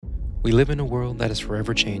We live in a world that is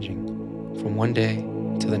forever changing, from one day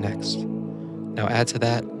to the next. Now add to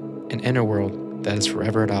that an inner world that is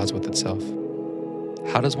forever at odds with itself.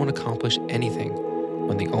 How does one accomplish anything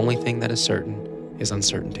when the only thing that is certain is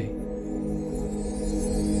uncertainty?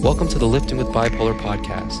 Welcome to the Lifting with Bipolar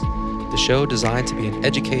podcast, the show designed to be an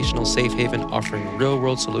educational safe haven offering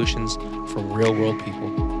real-world solutions for real-world people.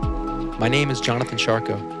 My name is Jonathan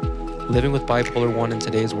Sharko. Living with Bipolar 1 in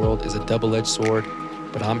today's world is a double-edged sword,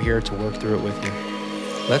 but I'm here to work through it with you.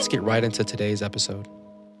 Let's get right into today's episode.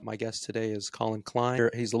 My guest today is Colin Klein.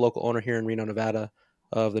 He's the local owner here in Reno, Nevada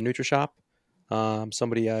of the NutriShop.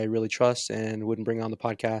 Somebody I really trust and wouldn't bring on the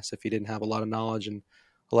podcast if he didn't have a lot of knowledge and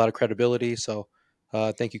a lot of credibility. So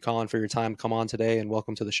thank you, Colin, for your time. Come on today and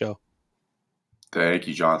welcome to the show. Thank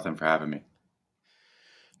you, Jonathan, for having me.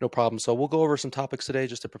 No problem. So we'll go over some topics today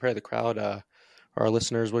just to prepare the crowd, our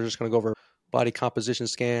listeners. We're just going to go over body composition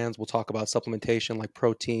scans. We'll talk about supplementation like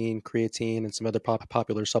protein, creatine, and some other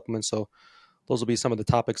popular supplements. So those will be some of the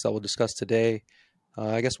topics that we'll discuss today.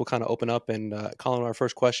 I guess we'll kind of open up. And Colin, our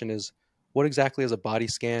first question is, what exactly is a body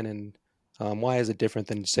scan, and why is it different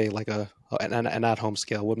than, say, like an at-home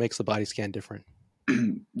scale? What makes the body scan different?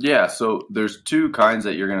 Yeah, so there's two kinds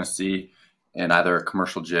that you're going to see in either a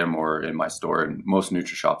commercial gym or in my store and most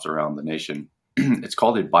NutriShops around the nation. It's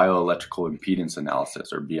called a bioelectrical impedance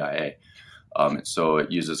analysis, or BIA. So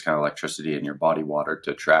it uses kind of electricity in your body water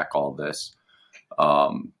to track all this.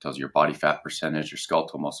 Tells you your body fat percentage, your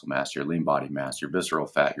skeletal muscle mass, your lean body mass, your visceral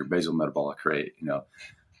fat, your basal metabolic rate,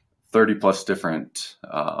 30 plus different,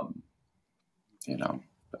 I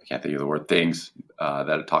can't think of the word, things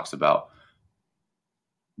that it talks about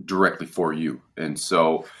directly for you. And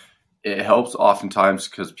so it helps oftentimes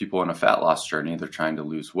because people in a fat loss journey, they're trying to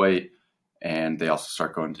lose weight. And they also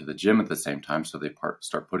start going to the gym at the same time. So they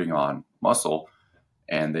start putting on muscle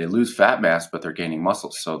and they lose fat mass, but they're gaining muscle.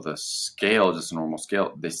 So the scale, just a normal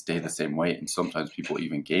scale, they stay the same weight. And sometimes people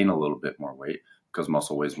even gain a little bit more weight because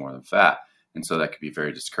muscle weighs more than fat. And so that can be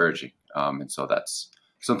very discouraging. And so that's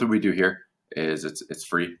something we do here is it's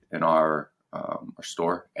free in our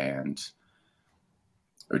store. And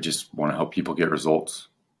we just want to help people get results.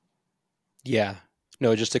 Yeah.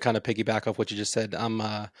 No, just to kind of piggyback off what you just said,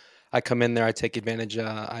 I come in there, I take advantage.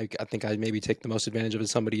 I think I maybe take the most advantage of it.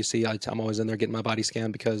 Somebody you see, I'm always in there getting my body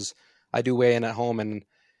scanned because I do weigh in at home and,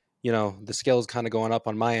 the scale is kind of going up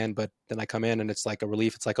on my end, but then I come in and it's like a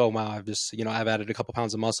relief. It's like, oh, wow, I've just, I've added a couple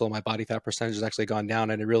pounds of muscle. My body fat percentage has actually gone down.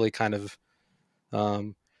 And it really kind of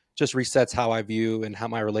just resets how I view and how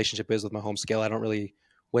my relationship is with my home scale. I don't really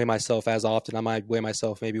weigh myself as often. I might weigh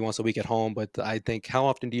myself maybe once a week at home, but I think, how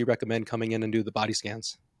often do you recommend coming in and do the body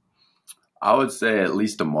scans? I would say at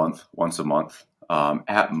least once a month,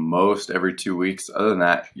 at most every 2 weeks. Other than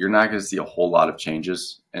that, you're not going to see a whole lot of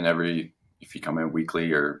changes if you come in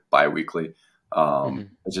weekly or bi-weekly.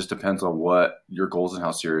 It just depends on what your goals and how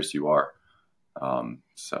serious you are.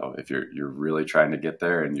 So if you're really trying to get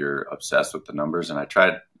there and you're obsessed with the numbers, and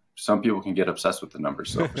some people can get obsessed with the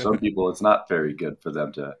numbers. So for some people, it's not very good for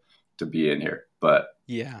them to be in here, but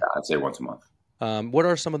yeah, I'd say once a month. What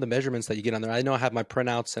are some of the measurements that you get on there? I know I have my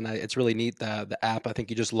printouts and it's really neat. The app, I think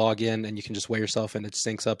you just log in and you can just weigh yourself and it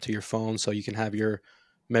syncs up to your phone. So you can have your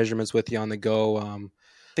measurements with you on the go.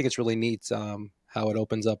 I think it's really neat how it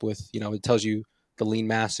opens up with, it tells you the lean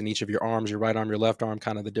mass in each of your arms, your right arm, your left arm,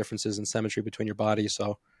 kind of the differences in symmetry between your body.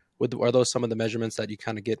 So are those some of the measurements that you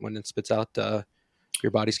kind of get when it spits out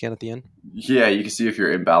your body scan at the end? Yeah, you can see if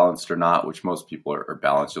you're imbalanced or not, which most people are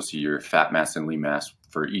balanced. You'll see your fat mass and lean mass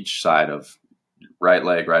for each side of right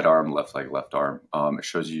leg, right arm, left leg, left arm. It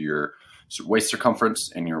shows you your waist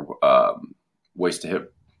circumference and your waist to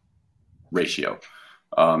hip ratio.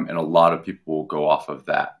 And a lot of people will go off of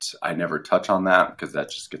that. I never touch on that because that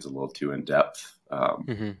just gets a little too in depth.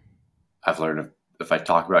 I've learned if I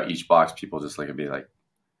talk about each box, people just look at me like,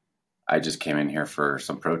 I just came in here for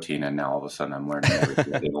some protein and now all of a sudden I'm learning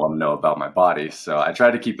everything they want to know about my body. So I try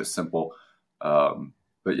to keep it simple.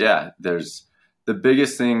 But yeah, the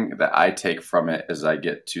biggest thing that I take from it is I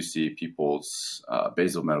get to see people's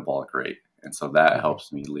basal metabolic rate. And so that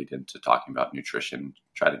helps me lead into talking about nutrition,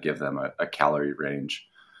 try to give them a calorie range.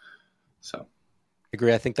 So I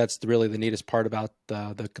agree. I think that's really the neatest part about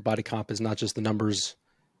the body comp is not just the numbers,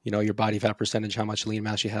 your body fat percentage, how much lean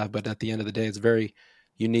mass you have, but at the end of the day, it's very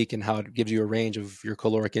unique in how it gives you a range of your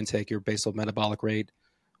caloric intake, your basal metabolic rate,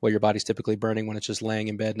 what your body's typically burning when it's just laying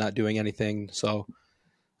in bed, not doing anything. So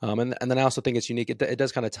and then I also think it's unique. It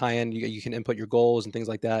does kind of tie in. You can input your goals and things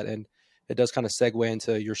like that, and it does kind of segue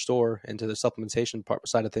into your store, into the supplementation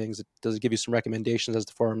side of things. Does it give you some recommendations as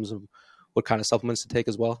to forms of what kind of supplements to take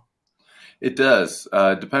as well? It does.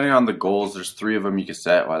 Depending on the goals, there's three of them you can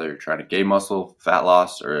set, whether you're trying to gain muscle, fat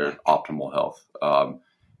loss, or optimal health.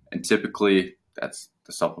 And typically, that's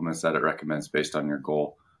the supplements that it recommends based on your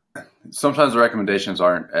goal. Sometimes the recommendations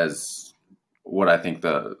aren't as what I think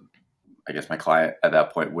I guess my client at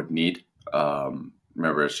that point would need.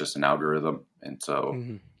 Remember, it's just an algorithm. And so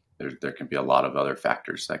Hmm. there can be a lot of other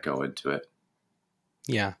factors that go into it.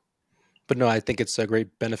 Yeah. But no, I think it's a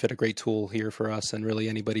great benefit, a great tool here for us and really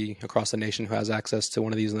anybody across the nation who has access to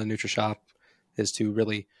one of these in the NutriShop is to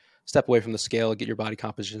really step away from the scale, get your body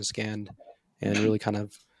composition scanned, and really kind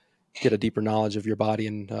of get a deeper knowledge of your body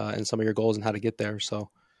and some of your goals and how to get there. So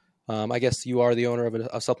I guess you are the owner of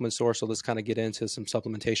a supplement store, so let's kind of get into some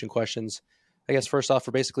supplementation questions. I guess first off,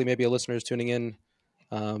 for basically maybe a listener who's tuning in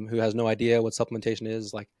who has no idea what supplementation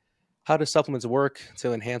is, like how do supplements work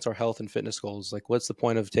to enhance our health and fitness goals? Like, what's the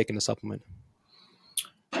point of taking a supplement?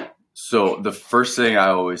 So the first thing I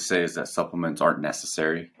always say is that supplements aren't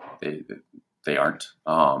necessary. They aren't.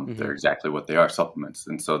 Hmm. They're exactly what they are, supplements.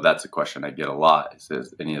 And so that's a question I get a lot: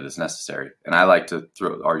 is any of this necessary? And I like to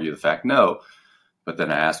argue the fact no. But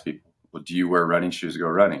then I ask people, well, do you wear running shoes to go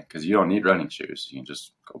running? Because you don't need running shoes. You can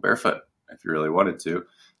just go barefoot if you really wanted to.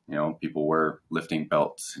 People wear lifting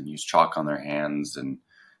belts and use chalk on their hands and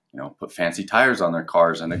put fancy tires on their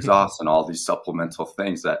cars and exhaust and all these supplemental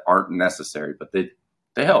things that aren't necessary, but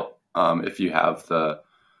they help. If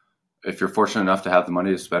you're fortunate enough to have the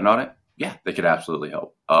money to spend on it, yeah, they could absolutely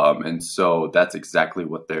help. And so that's exactly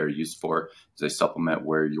what they're used for, is a supplement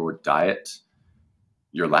where your diet,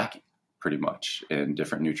 you're lacking pretty much in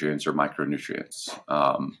different nutrients or micronutrients.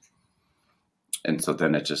 And so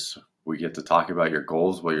then we get to talk about your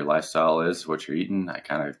goals, what your lifestyle is, what you're eating. I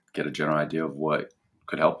kind of get a general idea of what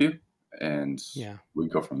could help you, and Yeah. we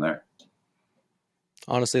go from there.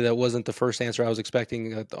 Honestly, that wasn't the first answer I was expecting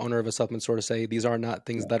the owner of a supplement store to say. These are not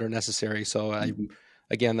things that are necessary. So Mhm.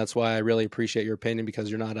 again, that's why I really appreciate your opinion because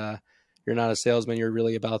you're not a salesman. You're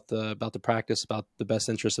really about the practice, about the best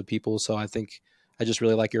interests of people. So I think I just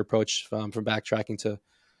really like your approach from backtracking to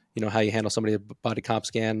how you handle somebody a body comp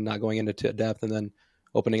scan, not going into depth, and then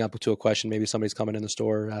opening up to a question. Maybe somebody's coming in the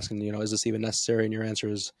store asking, is this even necessary? And your answer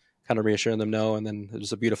is kind of reassuring them no. And then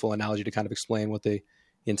there's a beautiful analogy to kind of explain what the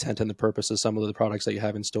intent and the purpose of some of the products that you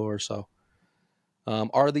have in store. So,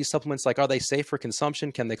 are these supplements are they safe for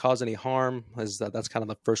consumption? Can they cause any harm? That's kind of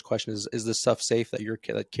the first question? Is this stuff safe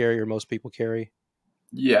that carry or most people carry?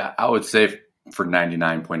 Yeah, I would say for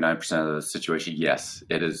 99.9% of the situation, yes,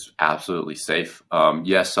 it is absolutely safe.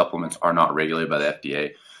 Yes, supplements are not regulated by the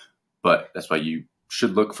FDA, but that's why you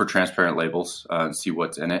should look for transparent labels and see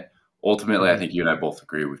what's in it. Ultimately, I Hmm. think you and I both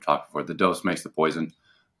agree. We've talked before. The dose makes the poison.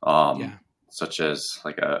 Um, Yeah. Such as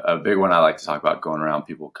like a big one I like to talk about going around.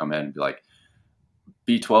 People come in and be like,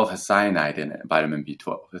 B12 has cyanide in it, vitamin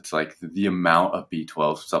B12. It's like the amount of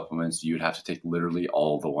B12 supplements you'd have to take literally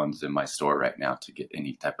all the ones in my store right now to get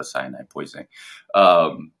any type of cyanide poisoning.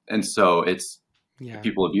 And so if Yeah.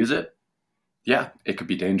 people abuse it, yeah, it could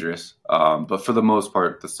be dangerous. But for the most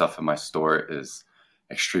part, the stuff in my store is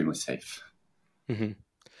extremely safe. Hmm.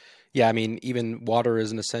 Yeah, I mean, even water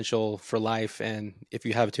is an essential for life, and if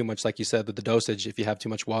you have too much, like you said, with the dosage, if you have too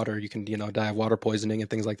much water, you can, die of water poisoning and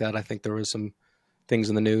things like that. I think there was some things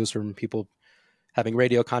in the news from people having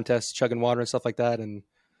radio contests, chugging water and stuff like that, and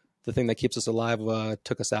the thing that keeps us alive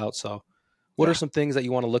took us out. So, what are Yeah. some things that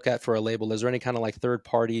you want to look at for a label? Is there any kind of like third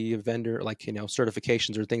party vendor, like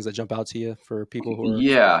certifications or things that jump out to you for people who are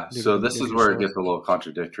Yeah, new to so the this new to is your where it store? gets a little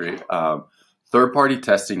contradictory. Third party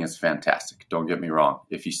testing is fantastic. Don't get me wrong.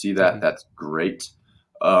 If you see that, Hmm. that's great.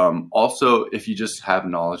 Also, if you just have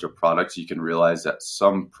knowledge of products, you can realize that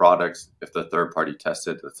some products, if the third party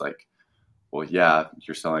tested, it's like, well, yeah,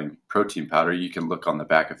 you're selling protein powder. You can look on the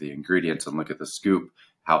back of the ingredients and look at the scoop,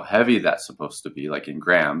 how heavy that's supposed to be, like in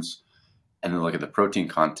grams, and then look at the protein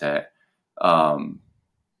content. Um,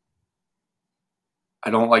 I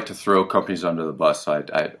don't like to throw companies under the bus, so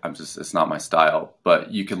I'm just it's not my style. But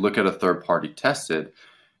you can look at a third party tested,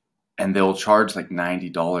 and they'll charge like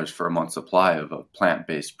 $90 for a month's supply of a plant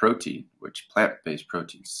based protein, which plant based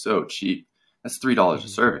protein is so cheap. That's $3 a Hmm.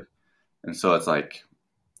 serving, and so it's like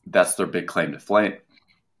that's their big claim to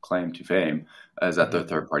fame is that they're Hmm.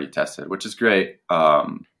 third party tested, which is great. But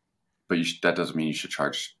that doesn't mean you should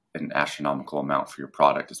charge an astronomical amount for your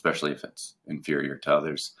product, especially if it's inferior to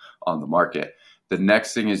others on the market. The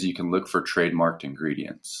next thing is you can look for trademarked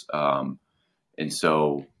ingredients. And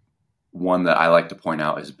so one that I like to point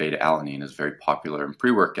out is beta alanine is very popular in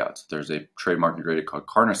pre-workouts. There's a trademark ingredient called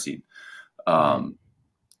carnosine. Hmm. Um,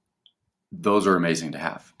 those are amazing to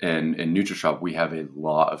have. And in NutriShop, we have a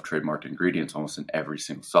lot of trademarked ingredients almost in every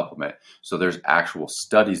single supplement. So there's actual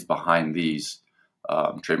studies behind these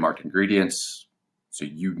trademarked ingredients, so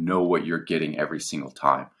you know what you're getting every single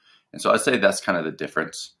time. And so I'd say that's kind of the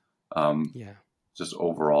difference, um, Yeah. just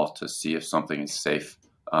overall to see if something is safe.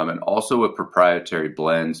 And also with proprietary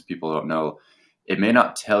blends, people don't know. It may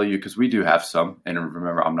not tell you because we do have some. And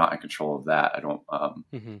remember, I'm not in control of that. I don't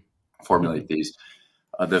Hmm. formulate these.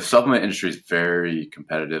 The supplement industry is very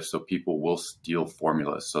competitive, so people will steal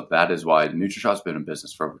formulas. So that is why NutriShot's been in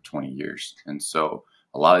business for over 20 years. And so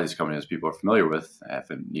a lot of these companies people are familiar with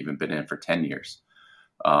haven't even been in for 10 years.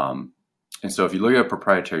 Um, and so if you look at a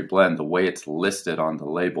proprietary blend, the way it's listed on the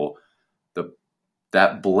label, the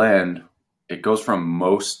that blend, it goes from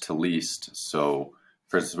most to least. So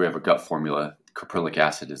for instance, we have a gut formula. Caprylic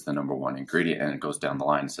acid is the number one ingredient, and it goes down the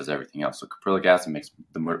line and says everything else. So caprylic acid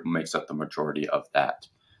makes up the majority of that.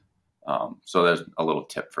 So there's a little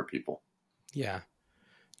tip for people. Yeah.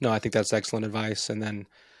 No, I think that's excellent advice. And then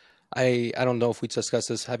I don't know if we discussed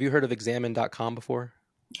this. Have you heard of examine.com before?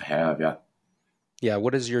 I have, yeah. Yeah,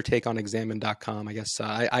 what is your take on examine.com? I guess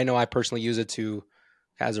I know I personally use it to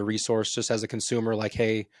as a resource, just as a consumer. Like,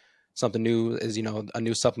 hey, something new is a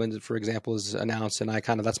new supplement, for example, is announced, and I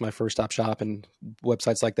kind of that's my first stop shop. And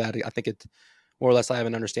websites like that, I think it more or less I have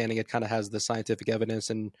an understanding. It kind of has the scientific evidence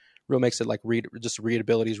and real makes it like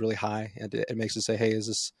readability is really high, and it makes it say, hey, is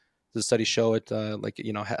this does the study show it like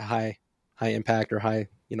high impact or high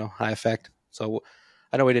effect? So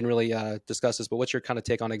I know we didn't really discuss this, but what's your kind of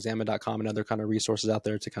take on examine.com and other kind of resources out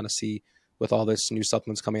there to kind of see with all this new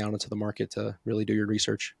supplements coming out into the market to really do your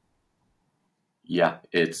research? Yeah,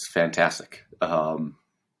 it's fantastic.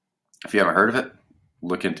 If you haven't heard of it,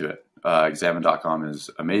 look into it. Examine.com is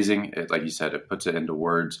amazing. Like you said, it puts it into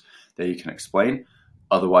words that you can explain.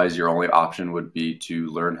 Otherwise, your only option would be to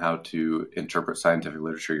learn how to interpret scientific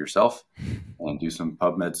literature yourself and do some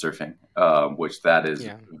PubMed surfing, which that is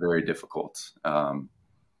Yeah. very difficult.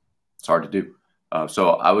 It's hard to do. So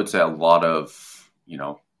I would say a lot of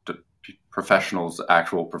professionals,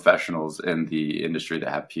 actual professionals in the industry that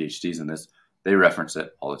have PhDs in this, they reference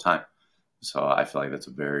it all the time. So I feel like that's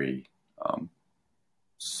a very um,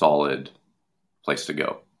 solid place to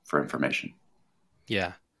go for information.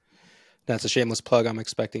 Yeah. That's a shameless plug. I'm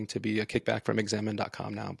expecting to be a kickback from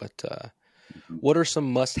examine.com now. But Mhm. what are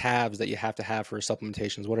some must haves that you have to have for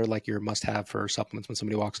supplementations? What are like your must have for supplements when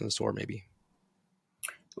somebody walks in the store, maybe?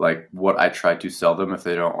 Like what I try to sell them if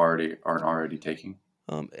they don't already aren't already taking.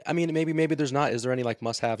 I mean, maybe there's not. Is there any like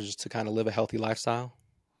must haves just to kind of live a healthy lifestyle?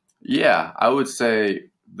 Yeah, I would say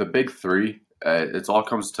the big three. It all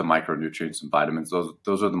comes to micronutrients and vitamins.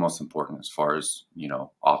 Those are the most important as far as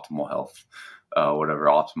optimal health, whatever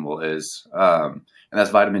optimal is. And that's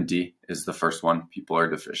vitamin D is the first one. People are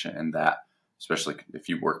deficient in that, especially if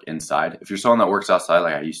you work inside. If you're someone that works outside,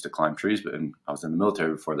 like I used to climb trees, but I was in the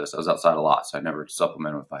military before this. I was outside a lot, so I never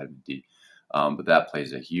supplemented with vitamin D. But that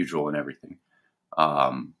plays a huge role in everything.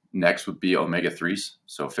 Next would be omega 3s,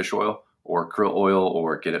 so fish oil or krill oil,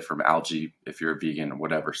 or get it from algae if you're a vegan or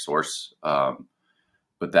whatever source.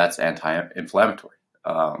 But that's anti inflammatory.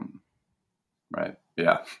 Right?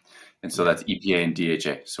 Yeah. And so Yeah. that's EPA and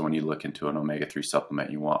DHA. So when you look into an omega 3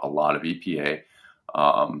 supplement, you want a lot of EPA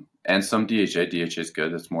and some DHA. DHA is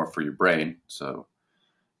good, it's more for your brain. So,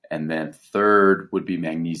 and then third would be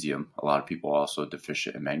magnesium. A lot of people are also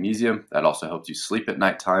deficient in magnesium. That also helps you sleep at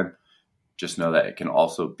nighttime. Just know that it can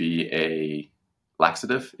also be a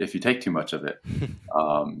laxative if you take too much of it.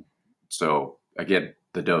 Um, so again,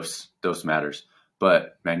 the dose matters,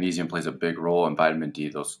 but magnesium plays a big role in vitamin D.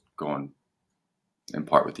 Those go in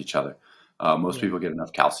part with each other. Most Yeah. people get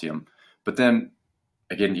enough calcium, but then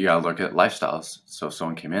again, you gotta look at lifestyles. So if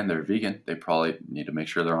someone came in, they're vegan, they probably need to make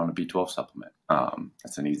sure they're on a B12 supplement.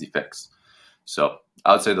 That's an easy fix. So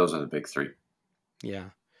I would say those are the big three. Yeah.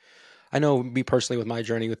 I know me personally with my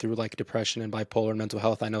journey with through like depression and bipolar and mental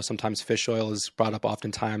health, I know sometimes fish oil is brought up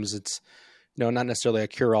oftentimes. It's not necessarily a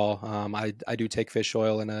cure all. I do take fish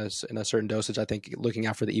oil in a certain dosage. I think looking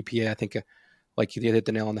out for the EPA, I think like you hit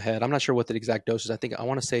the nail on the head. I'm not sure what the exact dose is. I think I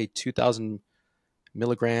want to say 2,000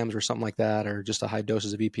 milligrams or something like that, or just a high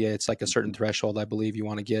doses of EPA. It's like a certain threshold I believe you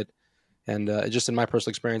want to get. And just in my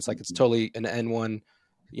personal experience, like it's totally an N1,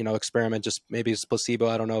 experiment. Just maybe it's placebo.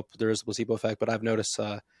 I don't know if there is a placebo effect, but I've noticed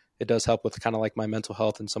it does help with kind of like my mental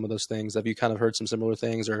health and some of those things. Have you kind of heard some similar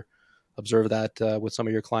things or observed that with some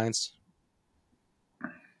of your clients?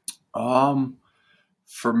 Um,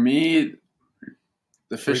 for me,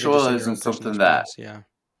 the Or fish even just oil in your isn't own personal something that, experience?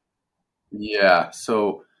 Yeah. yeah.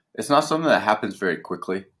 So it's not something that happens very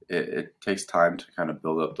quickly. it takes time to kind of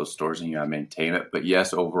build up those stores and you gotta maintain it. But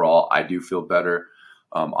yes, overall, I do feel better.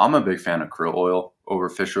 I'm a big fan of krill oil over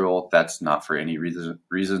fish oil. That's not for any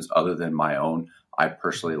reasons other than my own. I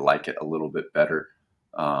personally Mhm. like it a little bit better.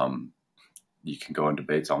 Um, you can go in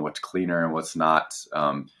debates on what's cleaner and what's not.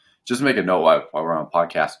 Just make a note while we're on a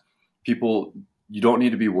podcast. People, you don't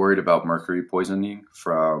need to be worried about mercury poisoning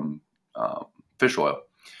from um, fish oil.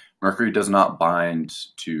 Mercury does not bind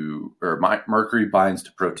to, or mercury binds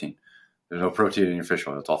to protein. There's no protein in your fish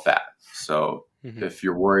oil; it's all fat. So Mhm. if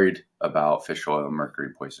you're worried about fish oil and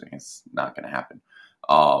mercury poisoning, it's not going to happen.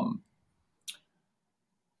 Um,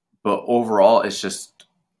 but overall, it's just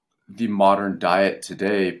the modern diet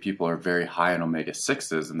today. People are very high in omega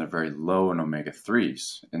sixes and they're very low in omega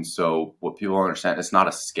threes. And so what people don't understand, it's not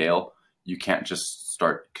a scale. You can't just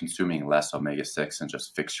start consuming less omega six and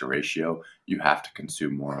just fix your ratio. You have to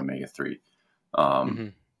consume more omega three. Um,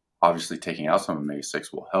 Mhm. Obviously, taking out some omega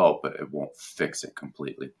six will help, but it won't fix it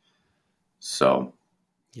completely. So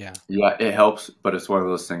Yeah. yeah, it helps, but it's one of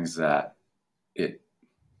those things that it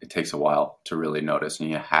it takes a while to really notice, and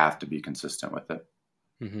you have to be consistent with it.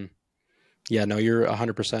 Mhm. Yeah, no, you're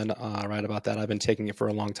 100% right about that. I've been taking it for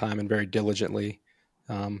a long time and very diligently.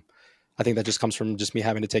 Um, I think that just comes from just me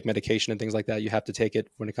having to take medication and things like that. You have to take it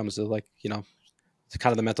when it comes to like, it's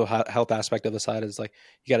kind of the mental health aspect of the side is like,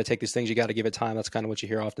 you got to take these things, you got to give it time. That's kind of what you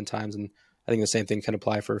hear oftentimes. And I think the same thing can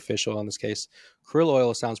apply for fish oil in this case. Krill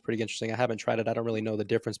oil sounds pretty interesting. I haven't tried it. I don't really know the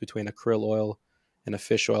difference between a krill oil and a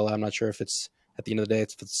fish oil. I'm not sure if it's at the end of the day,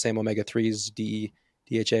 it's the same omega threes, DHA,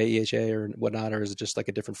 EHA, or whatnot, or is it just like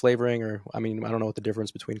a different flavoring? Or I mean, I don't know what the difference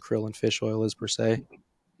between krill and fish oil is per se.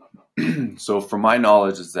 So, from my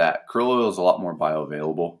knowledge, is that krill oil is a lot more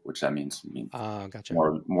bioavailable, which that means Gotcha.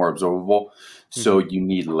 more absorbable. So Hmm. you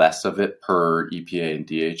need less of it per EPA and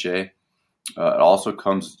DHA. It also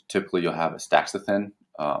comes typically you'll have a staxanthin,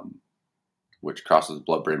 which crosses the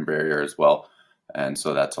blood-brain barrier as well, and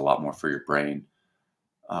so that's a lot more for your brain.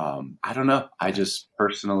 I don't know. I Nice. just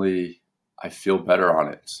personally I feel better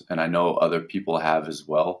on it, and I know other people have as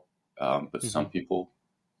well. But some Hmm. people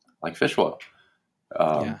like fish oil.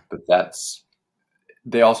 Yeah. But that's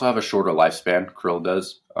they also have a shorter lifespan. Krill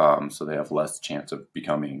does, so they have less chance of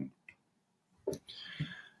becoming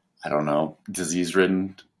I don't know disease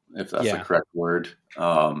ridden if that's the Yeah. correct word.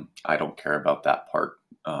 I don't care about that part,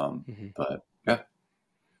 Hmm. but yeah, it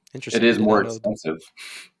Interesting. I is did more not know. expensive.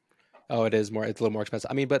 Oh, it is more. It's a little more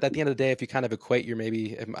expensive. I mean, but at the end of the day, if you kind of equate your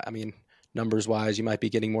maybe, I mean, numbers wise, you might be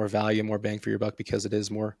getting more value, more bang for your buck because it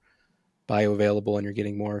is more bioavailable and you're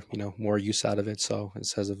getting more, more use out of it. So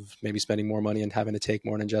instead of maybe spending more money and having to take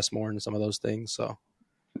more and ingest more and some of those things. So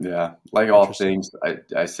Yeah, like all interesting. things,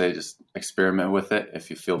 I say just experiment with it. If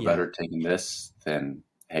you feel Yeah. better taking this, then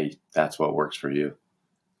hey, that's what works for you.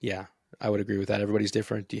 Yeah. I would agree with that. Everybody's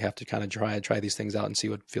different. You have to kind of try these things out and see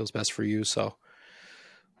what feels best for you. So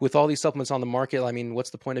with all these supplements on the market, I mean, what's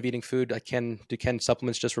the point of eating food? Can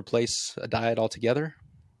supplements just replace a diet altogether?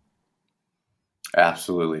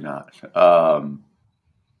 Absolutely not.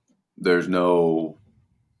 There's no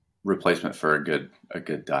replacement for a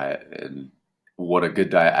good diet, and what a good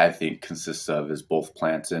diet I think consists of is both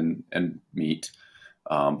plants and meat,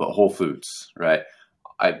 but whole foods, right?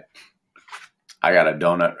 I I got a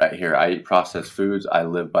donut right here. I eat processed foods. I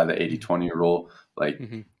live by the 80-20 rule. Like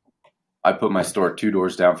Mm-hmm. I put my store two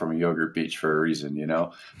doors down from a yogurt beach for a reason, you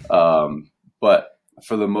know. But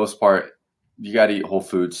for the most part, you got to eat whole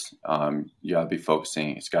foods. You got to be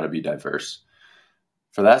focusing. It's got to be diverse.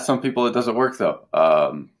 For that, some people it doesn't work though.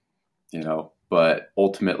 But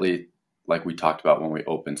ultimately, like we talked about when we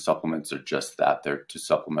opened, supplements are just that. They're to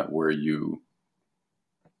supplement where you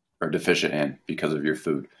are deficient in because of your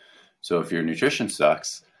food. So if your nutrition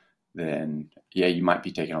sucks, then yeah, you might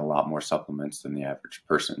be taking a lot more supplements than the average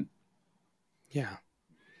person. Yeah.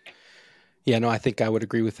 Yeah, no, I think I would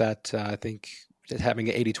agree with that. I think that having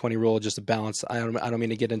an 80-20 rule, just a balance. I don't mean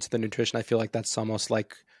to get into the nutrition. I feel like that's almost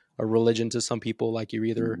like a religion to some people. Like you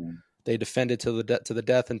either Mm-hmm. they defend it to the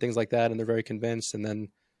death and things like that, and they're very convinced, and then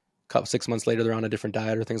 6 months later they're on a different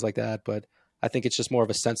diet or things like that. But I think it's just more of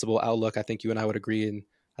a sensible outlook. I think you and I would agree, and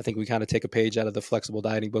I think we kind of take a page out of the flexible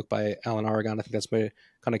dieting book by Alan Aragon. I think that's what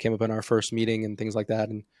kind of came up in our first meeting and things like that,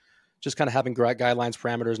 and just kind of having guidelines,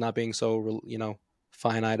 parameters, not being so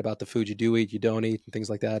finite about the food you do eat, you don't eat, and things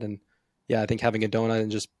like that. And yeah, I think having a donut and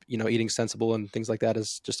just eating sensible and things like that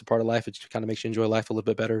is just a part of life. It kind of makes you enjoy life a little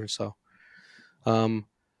bit better. So um,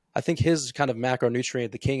 I think his kind of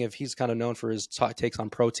macronutrient, the king of, he's kind of known for his takes on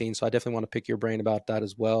protein. So I definitely want to pick your brain about that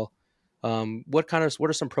as well. What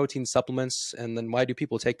are some protein supplements, and then why do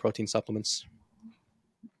people take protein supplements?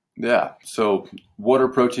 Yeah. So, what are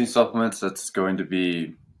protein supplements? That's going to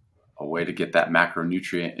be. a way to get that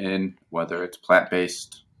macronutrient in, whether it's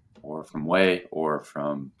plant-based or from whey or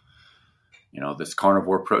from this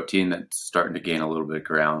carnivore protein that's starting to gain a little bit of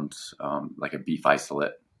ground, like a beef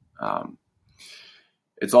isolate. Um,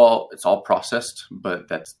 it's all processed, but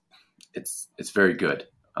it's very good.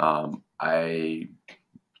 I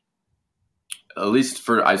At least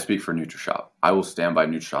I speak for NutriShop. I will stand by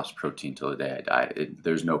NutriShop's protein till the day I die.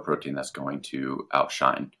 There's no protein that's going to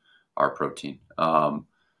outshine our protein.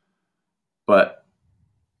 But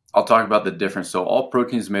I'll talk about the difference. So all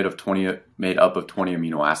protein is made up of 20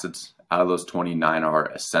 amino acids. Out of those, 29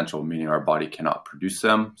 are essential, meaning our body cannot produce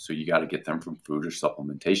them. So you got to get them from food or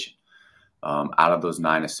supplementation. Out of those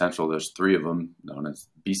 9 essential, there's 3 of them known as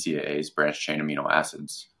BCAAs, branched chain amino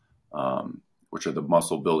acids, which are the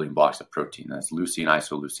muscle building blocks of protein. That's leucine,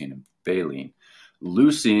 isoleucine, and valine.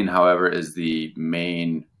 Leucine, however, is the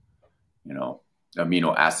main,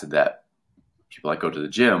 amino acid that people that go to the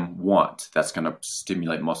gym want. That's going to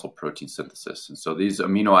stimulate muscle protein synthesis. And so these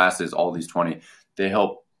amino acids, all these 20, they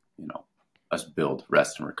help, us build,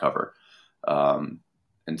 rest, and recover. And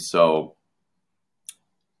so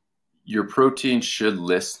your protein should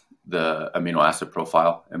list the amino acid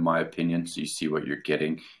profile, in my opinion, so you see what you're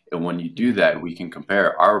getting. And when you do that, we can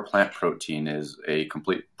compare. Our plant protein is a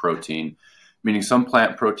complete protein, meaning some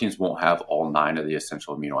plant proteins won't have all 9 of the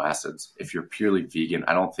essential amino acids. If you're purely vegan,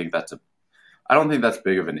 I don't think that's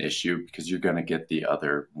big of an issue, because you're going to get the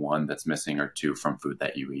other 1 that's missing or 2 from food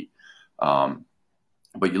that you eat.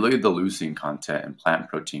 But you look at the leucine content in plant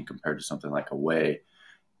protein compared to something like a whey,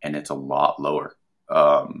 and it's a lot lower.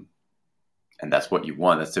 And that's what you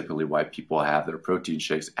want. That's typically why people have their protein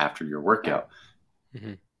shakes after your workout.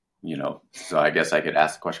 Mm-hmm. So I guess I could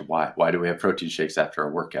ask the question, why? Why do we have protein shakes after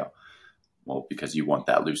a workout? Well, because you want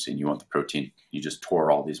that leucine, you want the protein. You just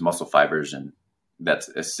tore all these muscle fibers, and that's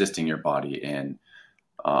assisting your body in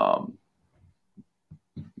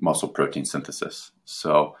muscle protein synthesis.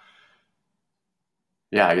 So,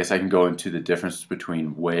 yeah, I guess I can go into the difference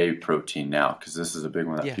between whey protein now, because this is a big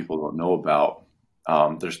one that people don't know about.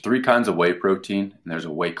 There's 3 kinds of whey protein, and there's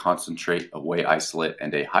a whey concentrate, a whey isolate,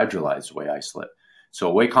 and a hydrolyzed whey isolate. So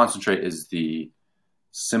a whey concentrate is the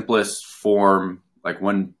simplest form. Like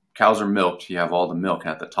when cows are milked, you have all the milk,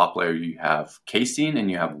 and at the top layer you have casein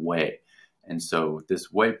and you have whey. And so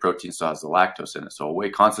this whey protein still has the lactose in it. So a whey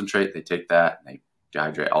concentrate, they take that and they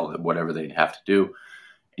dehydrate whatever they have to do,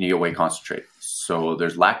 and you get whey concentrate. So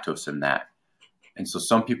there's lactose in that. And so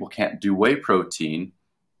some people can't do whey protein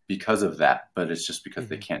because of that, but it's just because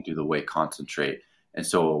they can't do the whey concentrate. And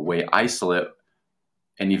so a whey isolate,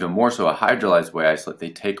 and even more so a hydrolyzed whey isolate, they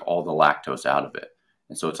take all the lactose out of it.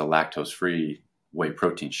 And so it's a lactose-free whey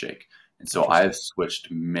protein shake. And so I've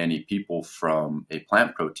switched many people from a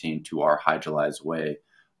plant protein to our hydrolyzed whey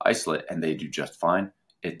isolate, and they do just fine.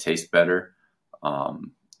 It tastes better.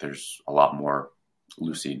 There's a lot more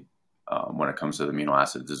leucine when it comes to the amino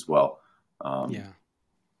acids as well. Yeah,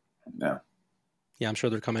 I'm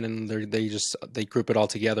sure they're coming in. They group it all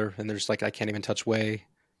together, and they're just like, I can't even touch whey,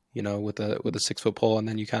 with a 6-foot pole, and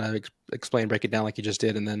then you kind of break it down like you just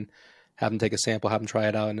did, and then have them take a sample, have them try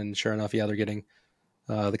it out, and then sure enough, yeah, they're getting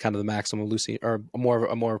the kind of the maximum leucine, or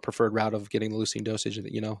a more preferred route of getting the leucine dosage.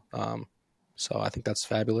 So I think that's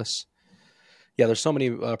fabulous. Yeah, there's so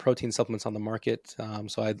many protein supplements on the market,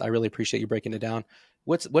 so I really appreciate you breaking it down.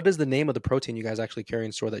 What is the name of the protein you guys actually carry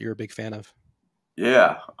in store that you're a big fan of?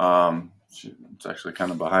 Yeah, it's actually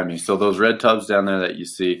kind of behind me. So those red tubs down there that you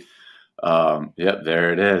see, yep,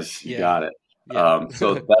 there it is. You got it. Yeah.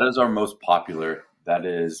 So that is our most popular. That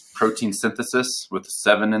is protein synthesis with a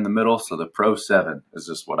 7 in the middle. So the Pro 7 is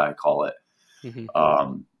just what I call it.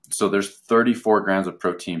 Mm-hmm. So there's 34 grams of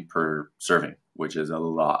protein per serving, which is a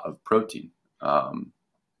lot of protein. And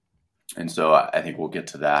so I think we'll get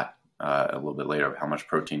to that a little bit later, of how much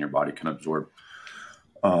protein your body can absorb.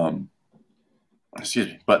 Excuse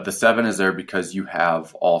me. But the 7 is there because you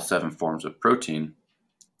have all 7 forms of protein,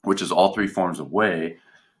 which is all 3 forms of whey,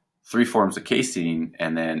 3 forms of casein,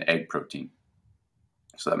 and then egg protein.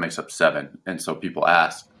 So that makes up 7. And so people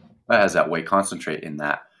ask, what has that whey concentrate in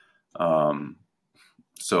that?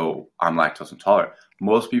 So I'm lactose intolerant.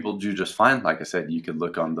 Most people do just fine. Like I said, you could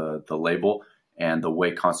look on the label, and the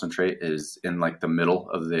whey concentrate is in like the middle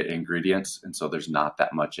of the ingredients. And so there's not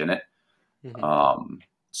that much in it. Mm-hmm.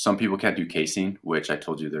 Some people can't do casein, which I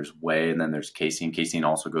told you there's whey and then there's casein. Casein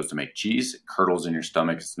also goes to make cheese. It curdles in your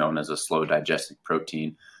stomach. It's known as a slow digesting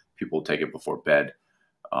protein. People take it before bed.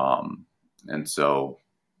 And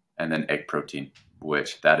then egg protein,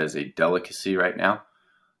 which that is a delicacy right now.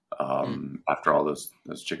 After all those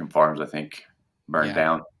chicken farms, I think, burned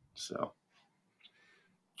down. So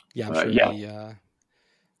yeah, I'm sure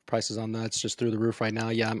prices on that. It's just through the roof right now.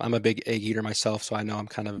 Yeah, I'm a big egg eater myself, so I know I'm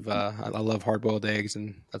kind of I love hard boiled eggs,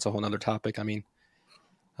 and that's a whole nother topic. I mean,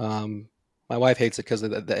 um, my wife hates it because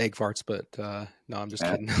of the egg farts, but no, I'm just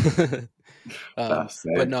Yeah, kidding. But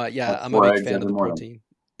say no, yeah, have I'm a four big eggs fan of every the morning. protein.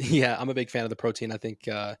 Yeah, I'm a big fan of the protein. I think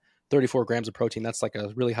 34 grams of protein, that's like a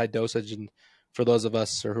really high dosage. And for those of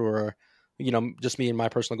us or who are, just me and my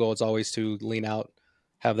personal goal, it's always to lean out,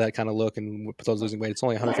 have that kind of look. And with those losing weight, it's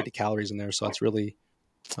only 150 calories in there. So it's really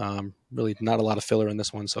not a lot of filler in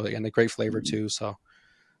this one. So, and a great flavor Mhm. too. So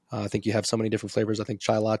I think you have so many different flavors. I think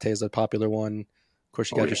chai latte is a popular one. Of course,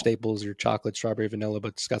 you Oh got your yeah. staples, your chocolate, strawberry, vanilla,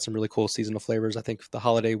 but it's got some really cool seasonal flavors. I think the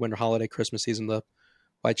holiday, winter holiday, Christmas season, the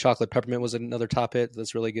white chocolate peppermint was another top hit.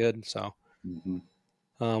 That's really good. So, Hmm.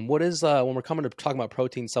 what is when we're coming to talking about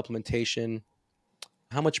protein supplementation?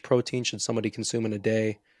 How much protein should somebody consume in a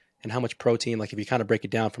day, and how much protein? Like if you kind of break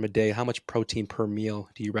it down from a day, how much protein per meal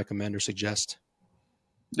do you recommend or suggest?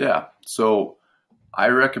 Yeah. So I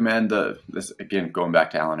recommend this again, going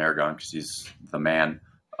back to Alan Aragon because he's the man.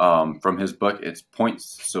 From his book, it's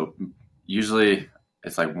points. So usually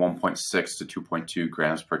it's like 1.6 to 2.2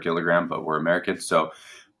 grams per kilogram, but we're Americans. So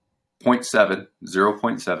zero point 0.7,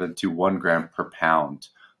 0.7 to 1 gram per pound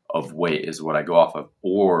of weight is what I go off of,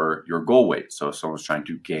 or your goal weight. So if someone's trying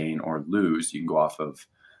to gain or lose, you can go off of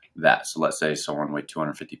that. So let's say someone weighed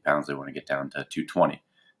 250 pounds, they want to get down to 220.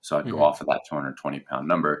 So I'd go Hmm. off of that 220-pound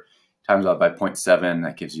number. Times out by zero point 0.7,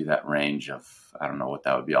 that gives you that range of, I don't know what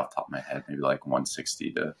that would be off the top of my head, maybe like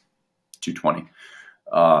 160 to 220.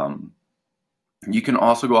 Um, you can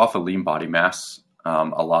also go off of lean body mass.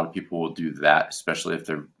 A lot of people will do that, especially if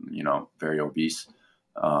they're, very obese.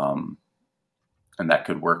 Um, and that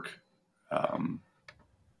could work. Um,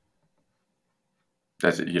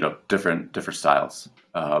 that's, different styles.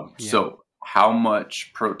 Yeah. So how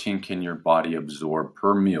much protein can your body absorb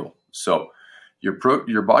per meal? So your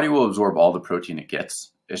body will absorb all the protein it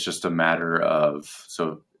gets. It's just a matter of,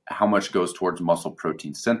 so how much goes towards muscle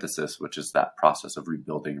protein synthesis, which is that process of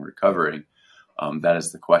rebuilding and recovering. That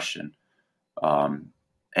is the question. Um,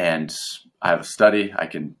 and I have a study, I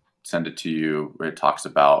can send it to you, where it talks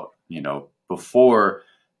about, before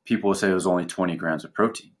people would say it was only 20 grams of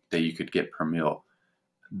protein that you could get per meal.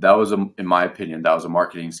 That was, in my opinion, that was a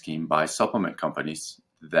marketing scheme by supplement companies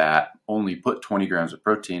that only put 20 grams of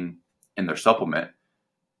protein in their supplement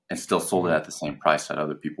and still sold it Hmm. at the same price that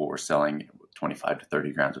other people were selling, 25 to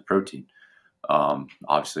 30 grams of protein.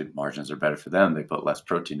 Obviously, margins are better for them. They put less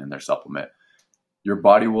protein in their supplement. Your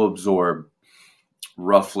body will absorb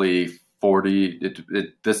roughly 40.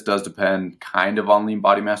 This does depend kind of on lean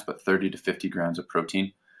body mass, but 30 to 50 grams of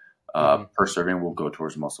protein Hmm. per serving will go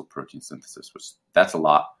towards muscle protein synthesis, which that's a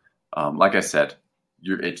lot. Like I said,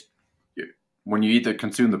 when you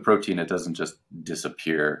consume the protein, it doesn't just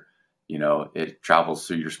disappear. It travels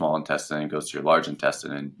through your small intestine and goes to your large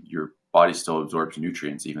intestine, and your body still absorbs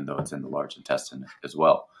nutrients even though it's in the large intestine as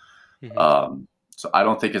well. Hmm. Um, so I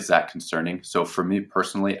don't think it's that concerning. So for me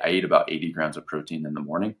personally, I eat about 80 grams of protein in the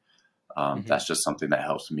morning. Hmm. That's just something that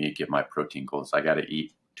helps me get my protein goals. I got to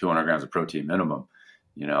eat 200 grams of protein minimum,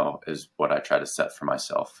 is what I try to set for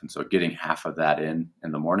myself. And so getting half of that in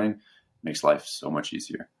the morning makes life so much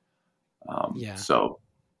easier. Yeah. So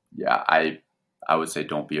yeah, I would say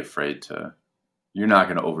don't be afraid to. You're not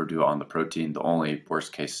going to overdo it on the protein. The only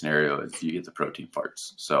worst case scenario is you get the protein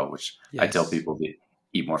farts. So, which I tell Yes. people to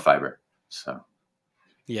eat more fiber. So,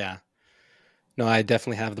 Yeah. No, I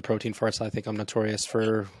definitely have the protein farts. I think I'm notorious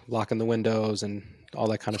for locking the windows and all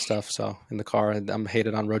that kind of stuff. So in the car, and I'm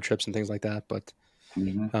hated on road trips and things like that. But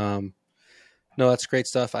mhm. um, no, that's great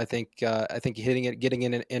stuff. I think hitting it, getting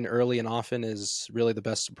in early and often is really the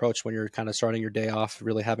best approach when you're kind of starting your day off.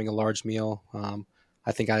 Really having a large meal.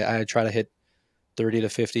 I think I try to hit 30 to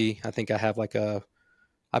 50. I think I have like a.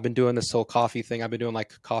 I've been doing this whole coffee thing. I've been doing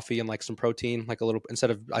like coffee and like some protein, like a little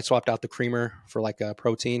instead of I swapped out the creamer for like a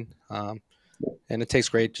protein. And it tastes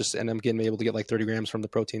great. Just and I'm getting able to get like 30 grams from the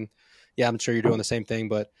protein. Yeah, I'm sure you're doing the same thing,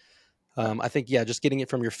 but I think yeah, just getting it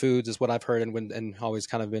from your foods is what I've heard and always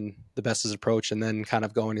kind of been the best as approach, and then kind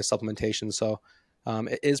of going to supplementation. So,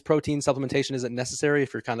 is protein supplementation, is it necessary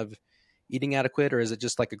if you're kind of eating adequate, or is it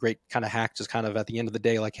just like a great kind of hack, just kind of at the end of the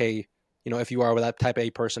day, like hey, if you are with that type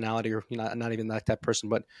A personality, or not even that type of person,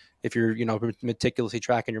 but if you're meticulously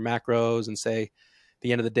tracking your macros and say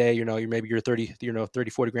the end of the day, you're 30, 30,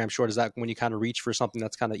 40 grams short. Is that when you kind of reach for something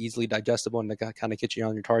that's kind of easily digestible and that kind of gets you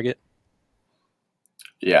on your target?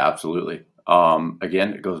 Yeah, absolutely.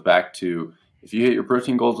 Again, it goes back to if you hit your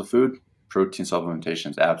protein goals of food, protein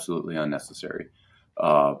supplementation is absolutely unnecessary.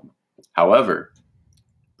 Um, However,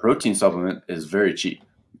 protein supplement is very cheap,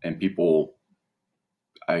 and people,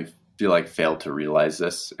 I feel like fail to realize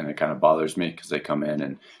this, and it kind of bothers me because they come in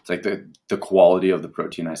and it's like the quality of the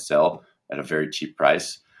protein I sell at a very cheap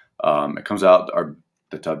price. It comes out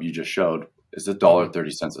the tub you just showed is Hmm.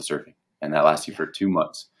 $1.30 a serving, and that lasts you Yeah. for 2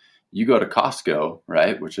 months. You go to Costco,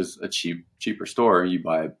 right, which is a cheaper store. You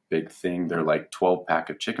buy a big thing. They're like 12 pack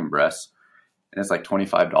of chicken breasts, and it's like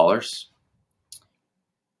 $25.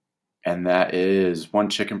 And that is one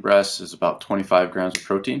chicken breast is about 25 grams of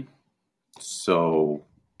protein. So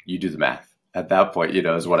you do the math. At that point,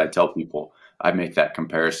 is what Yeah. I tell people. I make that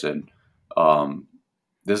comparison. Um,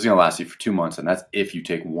 this is going to last you for 2 months, and that's if you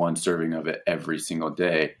take one serving of it every single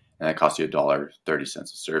day, and that costs you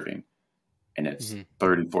 $1.30 a serving, and it's Hmm.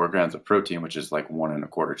 34 grams of protein, which is like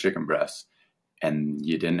 1.25 chicken breasts, and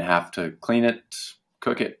you didn't have to clean it,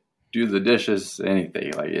 cook it, do the dishes,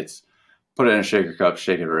 anything. Like it's put it in a shaker cup,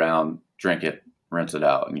 shake it around, drink it, rinse it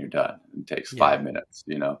out, and you're done. It takes Yeah. 5 minutes.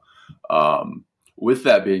 Um, with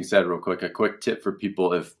that being said, real quick, a quick tip for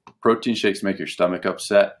people: if protein shakes make your stomach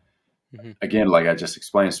upset, Hmm. again, like I just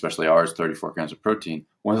explained, especially ours, 34 grams of protein.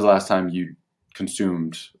 When's the last time you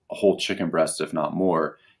consumed a whole chicken breast, if not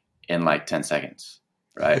more, in like 10 seconds?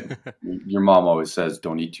 Right? Your mom always says,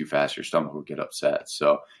 don't eat too fast, your stomach will get upset.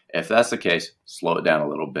 So if that's the case, slow it down a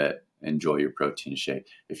little bit, enjoy your protein shake.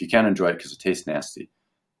 If you can't enjoy it because it tastes nasty,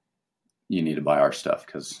 you need to buy our stuff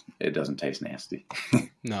because it doesn't taste nasty.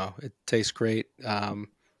 No, it tastes great.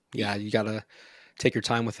 Yeah, you gotta take your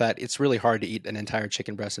time with that. It's really hard to eat an entire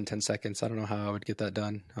chicken breast in 10 seconds. I don't know how I would get that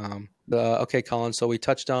done. Okay, Colin. So we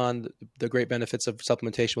touched on the great benefits of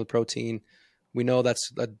supplementation with protein. We know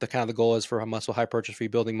that's the kind of the goal is for a muscle hypertrophy,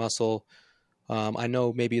 building muscle. I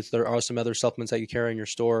know maybe there are some other supplements that you carry in your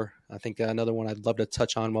store. I think another one I'd love to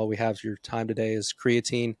touch on while we have your time today is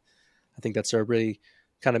creatine. I think that's really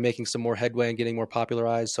kind of making some more headway and getting more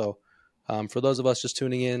popularized. So, for those of us just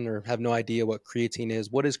tuning in or have no idea what creatine is,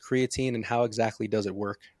 what is creatine and how exactly does it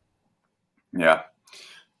work? Yeah.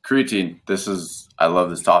 Creatine. I love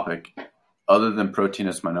this topic. Other than protein,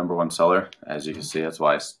 it's my number one seller. As you can see, that's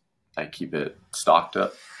why I keep it stocked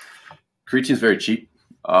up. Creatine is very cheap.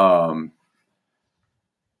 Um,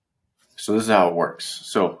 so this is how it works.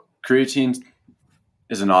 So creatine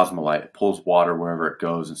is an osmolyte. It pulls water wherever it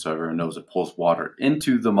goes, and so everyone knows it pulls water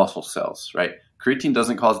into the muscle cells, right? Creatine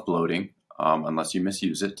doesn't cause bloating unless you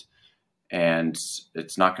misuse it, and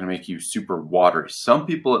it's not going to make you super watery. Some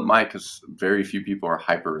people it might, because very few people are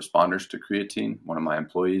hyper responders to creatine. One of my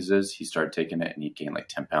employees is. He started taking it, and he gained like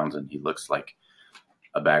 10 pounds, and he looks like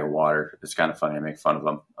a bag of water. It's kind of funny. I make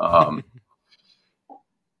fun of him.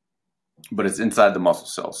 But it's inside the muscle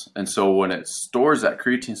cells. And so when it stores that,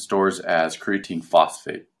 creatine stores as creatine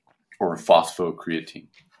phosphate or phosphocreatine.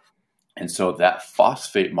 And so that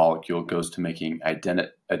phosphate molecule goes to making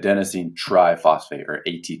adenosine triphosphate, or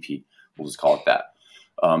ATP. We'll just call it that.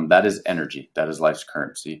 That is energy. That is life's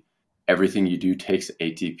currency. Everything you do takes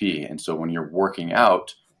ATP. And so when you're working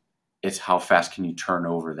out, it's how fast can you turn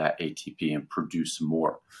over that ATP and produce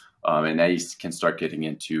more. And now you can start getting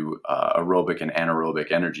into aerobic and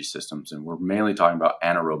anaerobic energy systems. And we're mainly talking about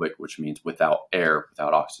anaerobic, which means without air,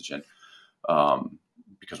 without oxygen.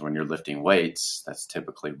 Because when you're lifting weights, that's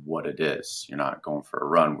typically what it is. You're not going for a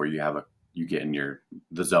run where you get in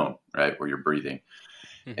the zone, right, where you're breathing.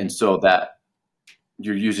 Hmm. And so that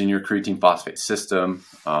you're using your creatine phosphate system.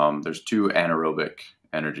 There's two anaerobic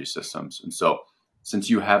energy systems. And so since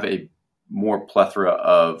you have a more plethora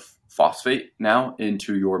of phosphate now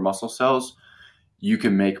into your muscle cells, you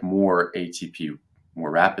can make more ATP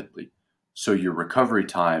more rapidly. So your recovery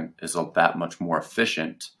time is that much more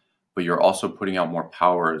efficient, but you're also putting out more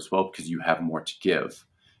power as well because you have more to give.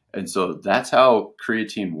 And so that's how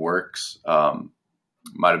creatine works.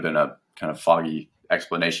 Might have been a kind of foggy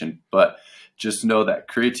explanation, but just know that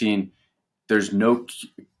creatine, there's no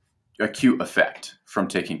acute effect from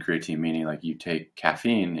taking creatine, meaning like you take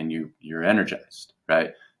caffeine and you're energized,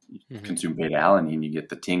 right? You Hmm. consume beta alanine, you get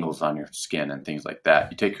the tingles on your skin and things like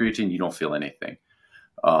that. You take creatine, you don't feel anything.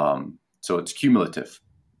 So it's cumulative.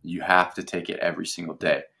 You have to take it every single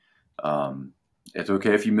day. Um, it's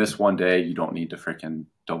okay if you miss one day. You don't need to freaking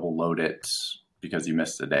double load it because you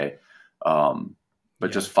missed a day. But Yeah.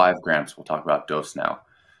 just 5 grams. We'll talk about dose now.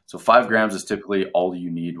 So 5 grams is typically all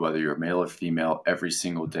you need, whether you're male or female, every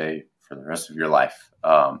single day for the rest of your life.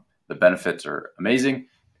 The benefits are amazing.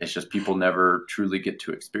 It's just people never truly get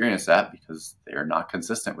to experience that because they are not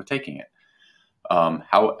consistent with taking it.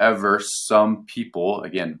 However, some people,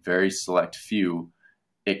 again, very select few,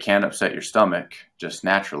 it can upset your stomach just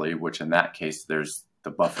naturally, which in that case, there's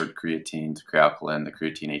the buffered creatine, the crealkaline, the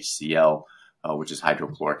creatine HCl, which is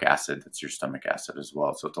hydrochloric acid. That's your stomach acid as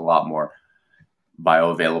well. So it's a lot more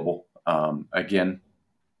bioavailable. Again,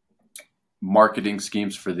 marketing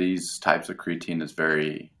schemes for these types of creatine is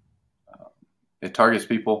very, it targets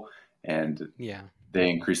people and Yeah. they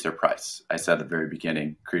increase their price. I said at the very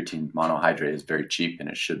beginning, creatine monohydrate is very cheap and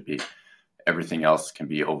it should be. Everything else can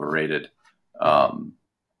be overrated. Hmm. Um,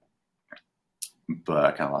 but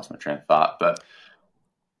I kind of lost my train of thought. But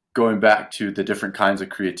going back to the different kinds of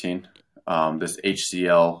creatine, this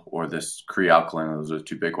HCl or this crealkaline, those are the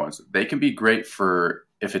two big ones. They can be great for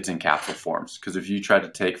if it's in capsule forms. Because if you try to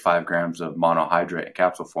take 5 grams of monohydrate in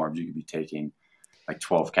capsule forms, you could be taking like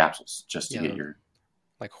 12 capsules just to Yeah. get your.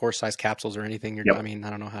 Like horse-sized capsules or anything. I Yep. mean, I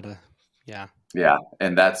don't know how to. Yeah. Yeah,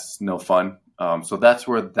 and that's no fun. So that's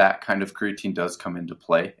where that kind of creatine does come into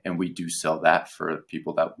play, and we do sell that for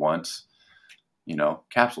people that want,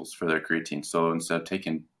 capsules for their creatine. So instead of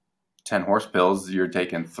taking 10 horse pills, you're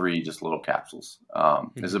taking 3 just little capsules.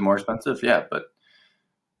 Is Hmm. it more expensive? Yeah, but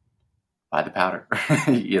buy the powder,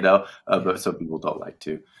 Yeah. but some people don't like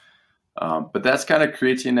to. But that's kind of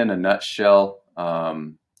creatine in a nutshell.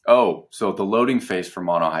 So the loading phase for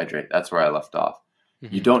monohydrate, that's where I left off.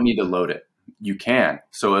 You Hmm. don't need to load it. You can.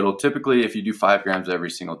 So it'll typically, if you do 5 grams every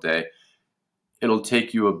single day, it'll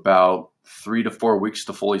take you about 3 to 4 weeks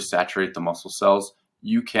to fully saturate the muscle cells.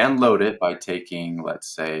 You can Okay. load it by taking,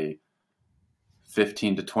 let's say,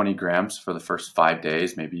 15 to 20 grams for the first 5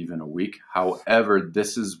 days, maybe even a week. However,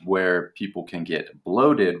 this is where people can get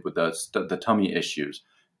bloated with the tummy issues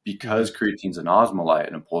Hmm. because creatine's an osmolyte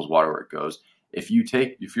and it pulls water where it goes. If you're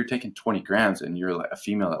taking 20 grams and you're like a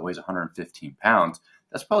female that weighs 115 pounds,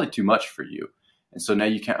 that's probably too much for you. And so now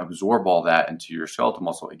you can't absorb all that into your skeletal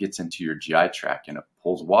muscle. It gets into your GI tract and it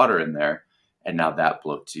pulls water in there. And now that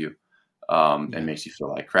bloats you and Yeah. makes you feel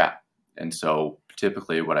like crap. And so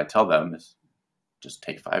typically what I tell them is just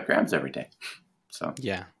take 5 grams every day. So,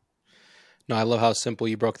 Yeah. No, I love how simple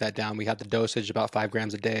you broke that down. We had the dosage about 5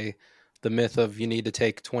 grams a day. The myth of you need to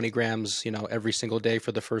take 20 grams, every single day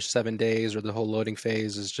for the first 7 days or the whole loading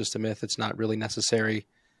phase is just a myth. It's not really necessary.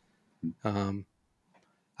 Um,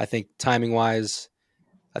 I think timing wise,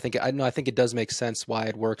 I think it does make sense why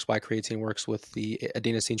it works, why creatine works with the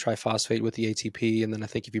adenosine triphosphate with the ATP, and then I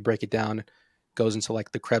think if you break it down, it goes into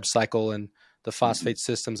like the Krebs cycle and the mhm, phosphate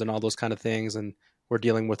systems and all those kind of things, and we're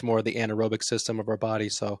dealing with more of the anaerobic system of our body.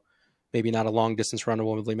 So maybe not a long distance runner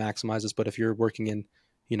will really maximize this, but if you're working in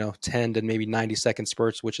 10 to maybe 90-second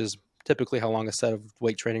spurts, which is typically how long a set of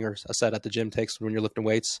weight training or a set at the gym takes when you're lifting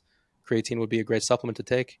weights, creatine would be a great supplement to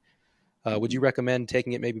take. Would you mhm. recommend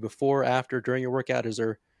taking it maybe before, after, during your workout? Is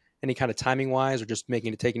there any kind of timing wise, or just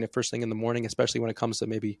taking it first thing in the morning, especially when it comes to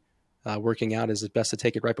maybe working out? Is it best to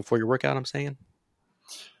take it right before your workout? I'm saying.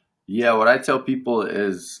 Yeah, what I tell people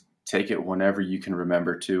is take it whenever you can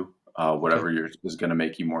remember to, Okay. is going to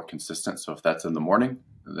make you more consistent. So if that's in the morning,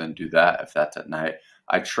 then do that. If that's at night,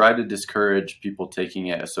 I try to discourage people taking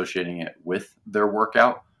it, associating it with their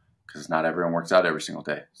workout because not everyone works out every single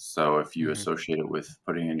day. So if you Hmm. associate it with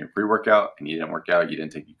putting in your pre-workout and you didn't work out, you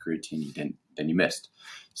didn't take your creatine, then you missed.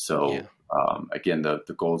 Yeah. So again, the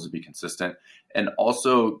goal is to be consistent, and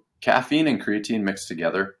also caffeine and creatine mixed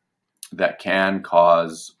together that can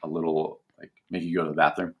cause a little like make you go to the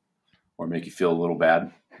bathroom or make you feel a little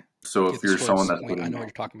bad. So if Get the you're someone shorts. that's Wait, I putting know what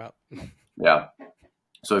you're talking about. yeah,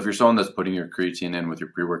 so if you're someone that's putting your creatine in with your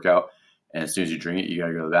pre-workout and as soon as you drink it you got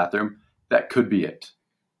to go to the bathroom, that could be it.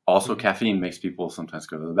 Also Hmm. caffeine makes people sometimes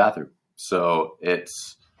go to the bathroom. So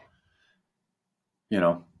it's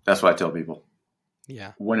that's what I tell people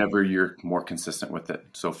Yeah. whenever you're more consistent with it.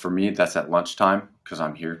 So for me that's at lunchtime because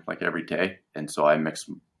I'm here like every day and so I mix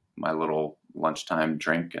my little lunchtime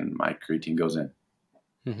drink and my creatine goes in.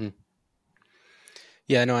 Hmm.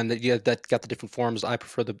 Yeah, no, and yeah, that got the different forms. I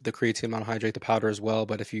prefer the creatine monohydrate, the powder as well.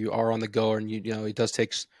 But if you are on the go and it does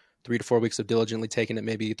take 3 to 4 weeks of diligently taking it,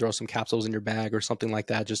 maybe you throw some capsules in your bag or something like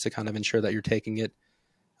that, just to kind of ensure that you're taking it.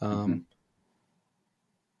 Um, Mm-hmm.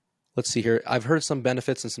 let's see here. I've heard some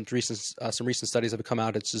benefits and some recent studies have come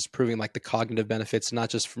out. It's just proving like the cognitive benefits, not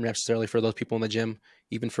just from necessarily for those people in the gym,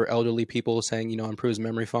 even for elderly people, saying improves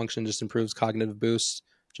memory function, just improves cognitive boosts,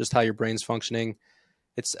 just how your brain's functioning.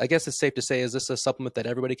 I guess it's safe to say, is this a supplement that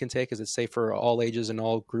everybody can take? Is it safe for all ages and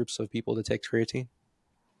all groups of people to take creatine?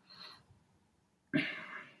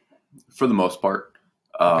 For the most part.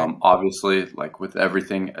 Okay. Obviously, like with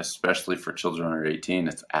everything, especially for children under 18,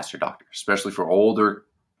 it's ask your doctor. Especially for older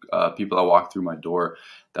people that walk through my door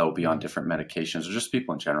that will be on Hmm. different medications, or just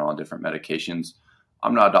people in general on different medications.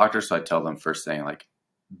 I'm not a doctor, so I tell them first thing like,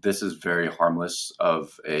 this is very harmless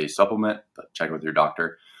of a supplement, but check with your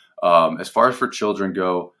doctor. As far as for children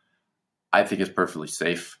go, I think it's perfectly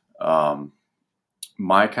safe.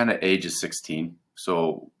 My kind of age is 16,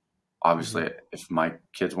 so Hmm. obviously if my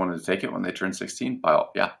kids wanted to take it when they turn 16, by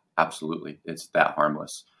all, yeah, Absolutely. It's that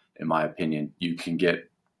harmless, in my opinion. You can get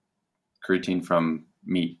creatine from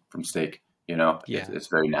meat, from steak, Yeah. it's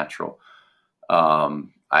very natural.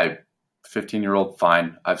 I 15-year-old,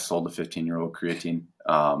 fine. I've sold a 15-year-old creatine.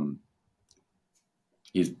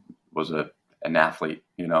 He was an athlete,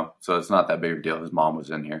 so it's not that big of a deal. His mom was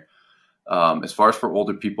in here. As far as for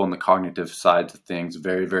older people in the cognitive side of things,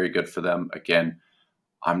 very, very good for them. Again,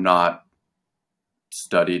 I'm not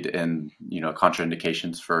studied in,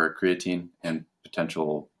 contraindications for creatine and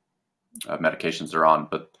potential medications they're on,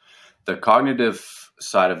 but the cognitive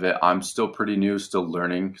side of it, I'm still pretty new, still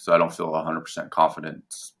learning, so I don't feel 100% confident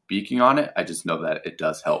speaking on it. I just know that it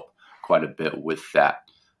does help quite a bit with that.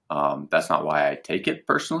 That's not why I take it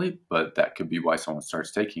personally, but that could be why someone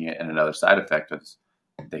starts taking it. And another side effect is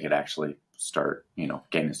they could actually start,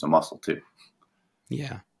 gaining some muscle too.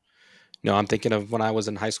 Yeah. No, I'm thinking of when I was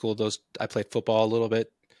in high school, those I played football a little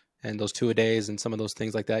bit and those two a days and some of those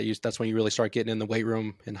things like that. That's when you really start getting in the weight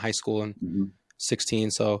room in high school and Mm-hmm. 16.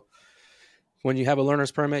 So when you have a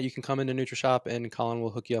learner's permit, you can come into NutriShop and Colin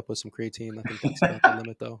will hook you up with some creatine. I think that's about the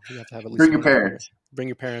limit though. You have to have at least Bring a your learner's permit. parents. Bring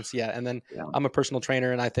your parents. Yeah. And then Yeah. I'm a personal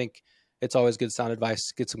trainer and I think it's always good sound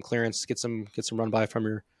advice. Get some clearance, get some run by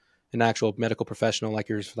from an actual medical professional like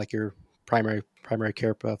your primary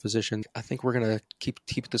care physician. I think we're gonna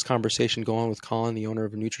keep this conversation going with Colin, the owner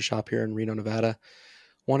of a NutriShop here in Reno, Nevada.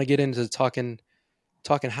 Want to get into talking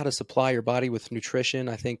how to supply your body with nutrition.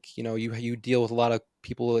 I think you deal with a lot of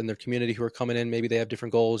people in their community who are coming in. Maybe they have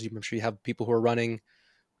different goals. I'm sure you have people who are running,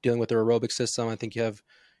 dealing with their aerobic system. I think you have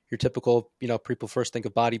your typical people first think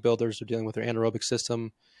of bodybuilders who are dealing with their anaerobic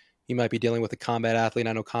system. You might be dealing with a combat athlete.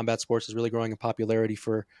 I know combat sports is really growing in popularity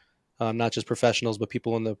for not just professionals, but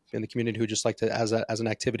people in the community who just like to as an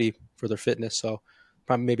activity for their fitness. So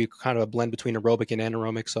probably maybe kind of a blend between aerobic and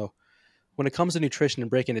anaerobic. So when it comes to nutrition and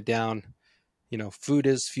breaking it down, food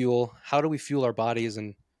is fuel. How do we fuel our bodies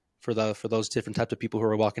and for those different types of people who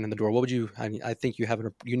are walking in the door? What would you? I think you have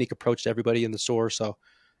a unique approach to everybody in the store. So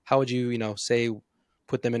how would you, say,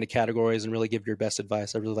 put them into categories and really give your best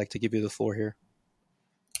advice? I really like to give you the floor here.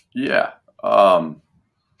 Yeah.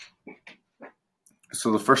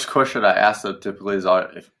 So the first question I ask them typically is, are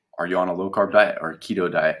you on a low carb diet or a keto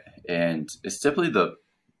diet? And it's typically the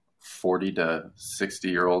 40 to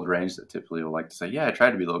 60-year-old range that typically will like to say, yeah, I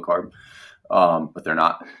tried to be low carb, but they're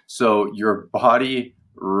not. So your body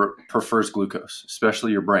prefers glucose,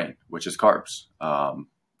 especially your brain, which is carbs.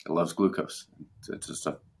 It loves glucose. It's just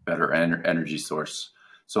a better energy source.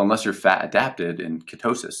 So unless you're fat adapted in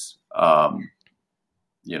ketosis,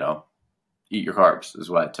 you know, eat your carbs is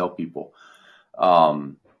what I tell people.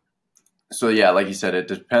 Um, so yeah, like you said, it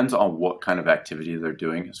depends on what kind of activity they're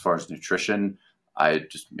doing. As far as nutrition, I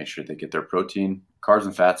just make sure they get their protein. Carbs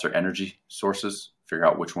and fats are energy sources. Figure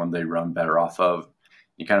out which one they run better off of.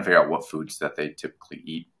 You kind of figure out what foods that they typically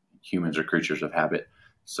eat. Humans are creatures of habit.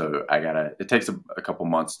 So it takes a couple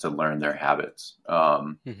months to learn their habits.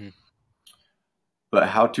 Mm-hmm. But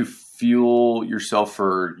how to fuel yourself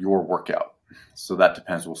for your workout. So that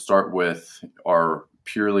depends. We'll start with our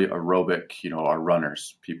purely aerobic, our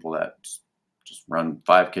runners, people that just run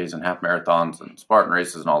 5Ks and half marathons and Spartan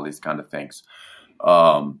races and all these kind of things.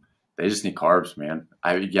 They just need carbs, man.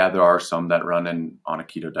 There are some that run on a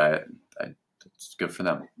keto diet. It's good for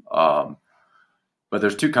them. But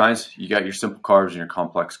there's two kinds. You got your simple carbs and your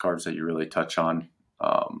complex carbs that you really touch on.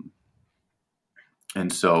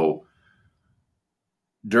 And so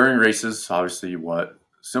during races, obviously, what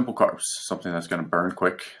simple carbs, something that's going to burn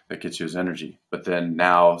quick, that gets you as energy. But then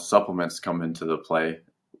now supplements come into the play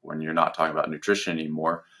when you're not talking about nutrition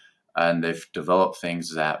anymore. And they've developed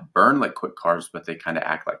things that burn like quick carbs, but they kind of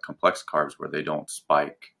act like complex carbs where they don't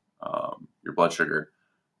spike your blood sugar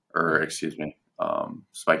or, Mm-hmm. excuse me,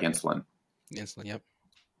 spike insulin. Insulin. Yep.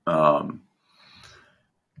 Um,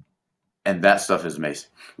 and that stuff is amazing.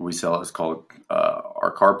 We sell it. It's called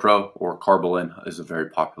our Carb Pro, or Carbolin is a very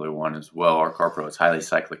popular one as well. Our Carb Pro is highly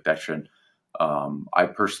cyclic dextrin.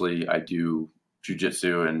 I do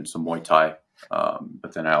jujitsu and some Muay Thai,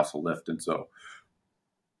 but then I also lift. And so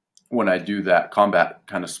when I do that combat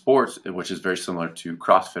kind of sports, which is very similar to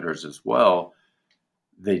CrossFitters as well,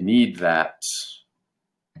 they need that,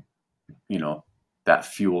 that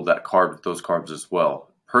fuel, those carbs as well.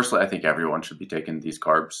 Personally, I think everyone should be taking these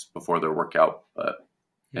carbs before their workout, but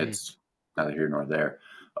Mm-hmm. it's neither here nor there.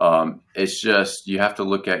 It's just you have to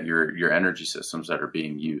look at your energy systems that are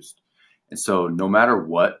being used, and so no matter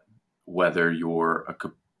what, whether you're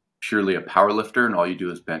purely a power lifter and all you do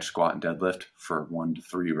is bench, squat, and deadlift for 1 to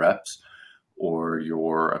 3 reps, or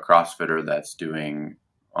you're a CrossFitter that's doing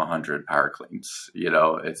 100 power cleans,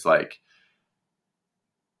 it's like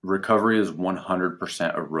recovery is 100%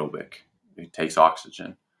 aerobic. It takes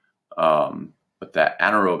oxygen. But that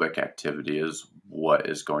anaerobic activity is what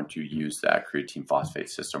is going to use that creatine phosphate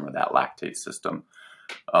system or that lactate system.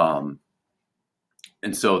 Um,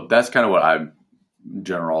 and so that's kind of what I'm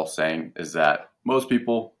general saying is that most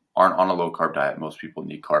people aren't on a low carb diet. Most people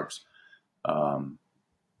need carbs. Um,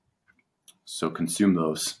 so consume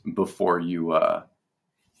those before you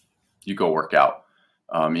go work out.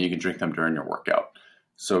 And you can drink them during your workout.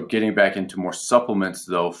 So getting back into more supplements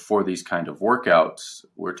though for these kind of workouts,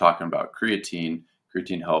 we're talking about creatine.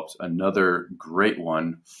 Creatine helps. Another great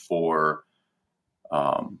one for,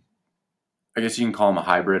 I guess you can call them a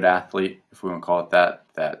hybrid athlete, if we want to call it that.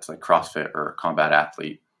 That's like CrossFit or a combat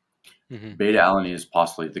athlete. Hmm. Beta alanine is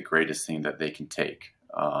possibly the greatest thing that they can take,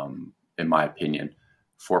 in my opinion,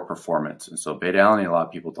 for performance. And so beta alanine, a lot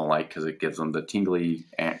of people don't like because it gives them the tingly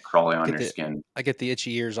ant crawling on Get your the skin. I get the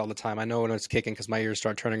itchy ears all the time. I know when it's kicking because my ears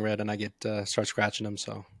start turning red and I get start scratching them.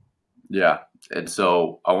 So Yeah. And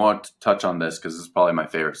so I want to touch on this because this is probably my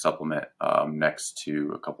favorite supplement, next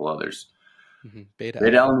to a couple others. beta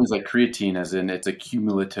Beta alanine. alanine is like creatine, as in it's a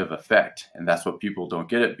cumulative effect. And that's what people don't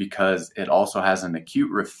get it because it also has an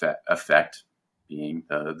acute effect, being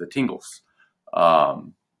the tingles.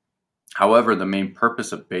 Um, However, the main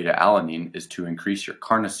purpose of beta alanine is to increase your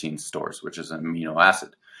carnosine stores, which is an amino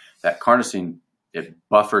acid. That carnosine, it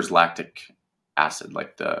buffers lactic acid,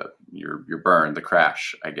 like your burn, the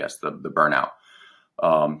crash, I guess, the burnout.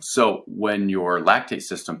 So when your lactate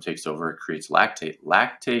system takes over, it creates lactate.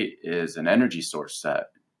 Lactate is an energy source that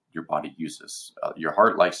your body uses. Your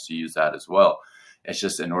heart likes to use that as well. It's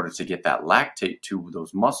just in order to get that lactate to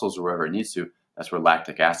those muscles or wherever it needs to, that's where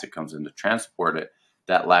lactic acid comes in to transport it.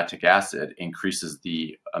 That lactic acid increases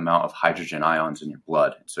the amount of hydrogen ions in your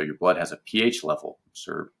blood. So your blood has a pH level.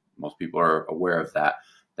 So most people are aware of that.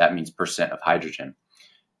 That means percent of hydrogen.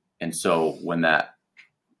 And so when that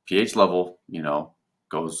pH level,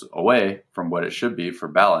 goes away from what it should be for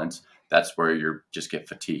balance, that's where you just get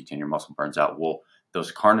fatigued and your muscle burns out. Well,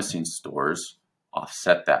 those carnosine stores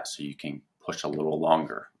offset that so you can push a little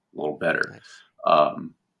longer, a little better. Nice.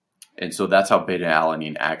 Um, and so that's how beta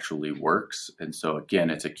alanine actually works. And so again,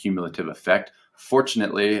 it's a cumulative effect.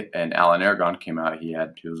 Fortunately, and Alan Aragon came out, he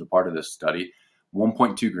was a part of this study.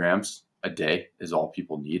 1.2 grams a day is all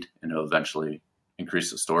people need, and it'll eventually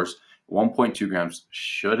increase the stores. 1.2 grams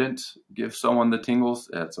shouldn't give someone the tingles.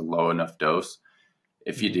 That's a low enough dose.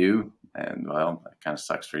 If you Hmm. do, and well, that kind of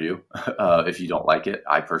sucks for you. If you don't like it,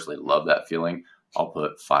 I personally love that feeling. I'll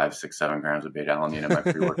put 5, 6, 7 grams of beta alanine in my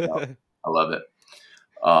pre-workout. I love it.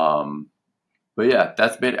 Um, but yeah,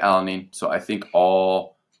 that's beta alanine. So I think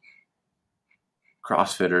all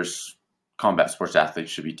CrossFitters, combat sports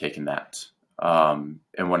athletes should be taking that. And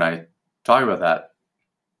when I talk about that,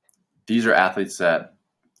 these are athletes that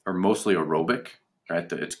are mostly aerobic,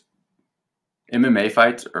 right? It's MMA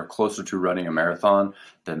fights are closer to running a marathon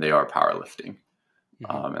than they are powerlifting.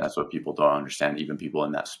 Hmm. And that's what people don't understand, even people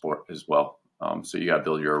in that sport as well. So you got to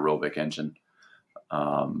build your aerobic engine.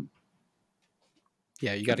 Um,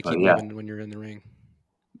 Yeah, you got to but keep yeah, moving when you're in the ring.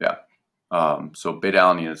 yeah. So beta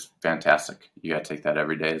alanine is fantastic. You got to take that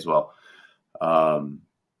every day as well. Um,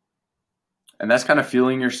 and that's kind of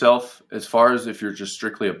fueling yourself as far as if you're just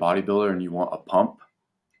strictly a bodybuilder and you want a pump,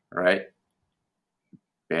 right?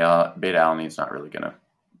 Beta alanine is not really going to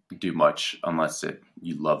do much unless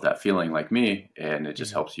you love that feeling like me, and it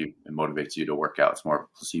just Hmm. helps you and motivates you to work out. It's more of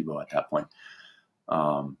a placebo at that point.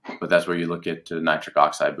 But that's where you look at nitric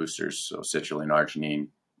oxide boosters, so citrulline, arginine,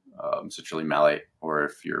 citrulline malate, or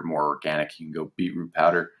if you're more organic, you can go beetroot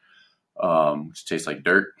powder, which tastes like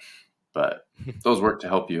dirt, but those work to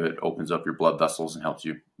help you. It opens up your blood vessels and helps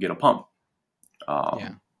you get a pump. Yeah.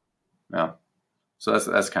 Um, yeah, so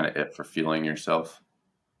that's kind of it for fueling yourself.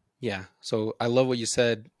 Yeah. So I love what you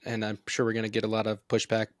said, and I'm sure we're going to get a lot of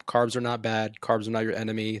pushback. Carbs are not bad. Carbs are not your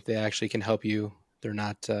enemy. They actually can help you. They're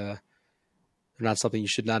not. They're not something you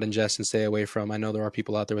should not ingest and stay away from. I know there are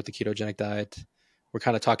people out there with the ketogenic diet. We're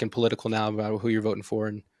kind of talking political now about who you're voting for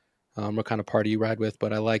and what kind of party you ride with.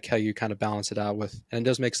 But I like how you kind of balance it out with, and it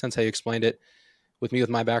does make sense how you explained it. With me, with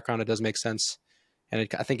my background, it does make sense. And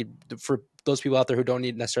I think for those people out there who don't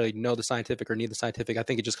need necessarily know the scientific or need the scientific, I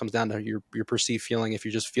think it just comes down to your perceived feeling. If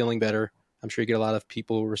you're just feeling better, I'm sure you get a lot of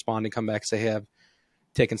people respond and come back and say, "Hey, I've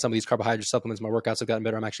taken some of these carbohydrate supplements. My workouts have gotten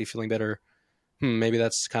better. I'm actually feeling better." Maybe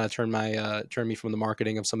that's kind of turned me from the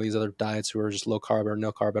marketing of some of these other diets who are just low carb or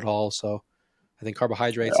no carb at all. So I think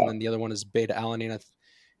carbohydrates, and Yeah, then the other one is beta alanine.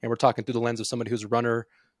 And we're talking through the lens of somebody who's a runner.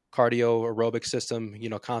 cardio aerobic system,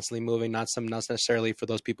 constantly moving, not necessarily for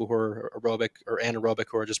those people who are aerobic or anaerobic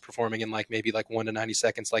who are just performing in like maybe like 1 to 90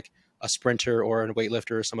 seconds, like a sprinter or a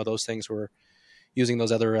weightlifter or some of those things who are using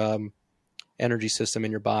those other energy system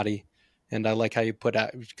in your body. And I like how you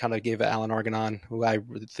kind of gave Alan Argonon, who I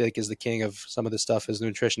think is the king of some of this stuff, his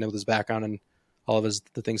nutrition with his background and all of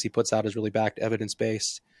the things he puts out is really backed, evidence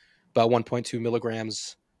based. About 1.2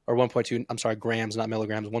 milligrams or 1.2, I'm sorry, grams, not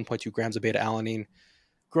milligrams, 1.2 grams of beta alanine.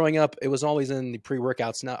 Growing up, it was always in the pre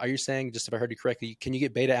workouts. Now, are you saying, just if I heard you correctly, can you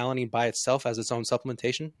get beta alanine by itself as its own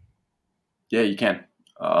supplementation? Yeah, you can.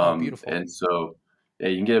 Oh, beautiful. And so, yeah,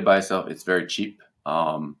 you can get it by itself. It's very cheap.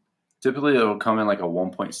 Typically, it'll come in like a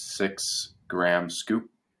 1.6 gram scoop.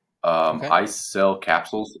 Okay. I sell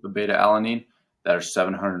capsules of beta alanine that are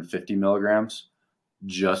 750 milligrams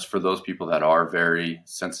just for those people that are very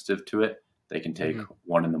sensitive to it. They can take Mm-hmm.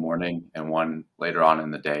 one in the morning and one later on in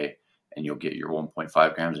the day, and you'll get your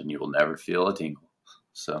 1.5 grams and you will never feel a tingle.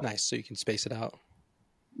 So, Nice. So you can space it out.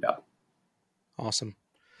 yeah. Awesome.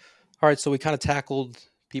 All right. So we kind of tackled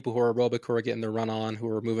people who are aerobic, who are getting their run on, who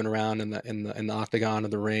are moving around in the octagon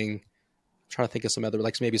of the ring. I'm trying to think of some other,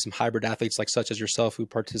 like maybe some hybrid athletes, like such as yourself, who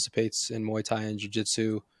participates in Muay Thai and Jiu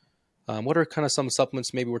Jitsu. What are kind of some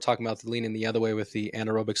supplements? Maybe we're talking about leaning the other way with the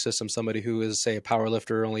anaerobic system. Somebody who is, say, a power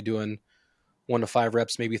lifter, only doing 1 to 5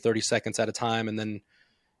 reps, maybe 30 seconds at a time, and then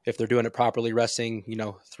if they're doing it properly, resting,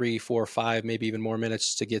 3, 4, 5, maybe even more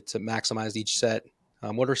minutes to get to maximize each set.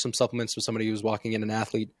 What are some supplements for somebody who's walking in, an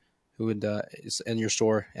athlete who would is in your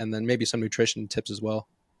store, and then maybe some nutrition tips as well?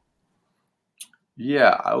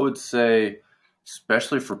 Yeah, I would say,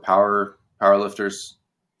 especially for power lifters,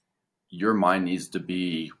 your mind needs to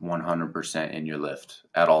be 100% in your lift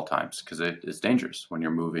at all times because it's dangerous when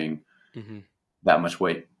you're moving Mm-hmm. that much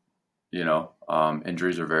weight.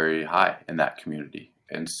 Injuries are very high in that community,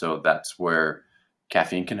 and so that's where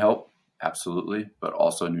caffeine can help, absolutely, but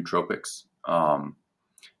also nootropics.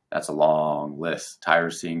 That's a long list: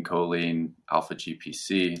 tyrosine, choline, alpha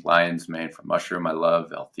GPC, lion's mane from mushroom. I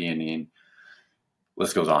love L-theanine.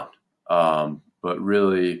 List goes on. But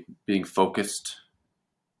really being focused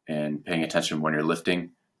and paying attention when you're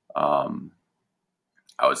lifting, um,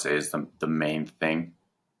 I would say is the main thing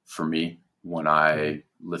for me when Mm-hmm. I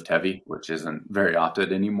lift heavy, which isn't very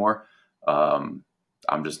often anymore. Um,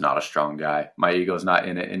 I'm just not a strong guy. My ego's not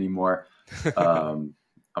in it anymore. Um,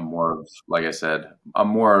 I'm more of, like I said, I'm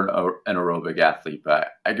more an aerobic athlete, but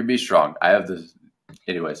I can be strong. I have this.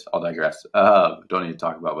 Anyways, I'll digress. Don't need to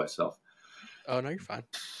talk about myself. Oh no, you're fine.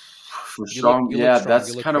 For You look strong, you look yeah, strong. You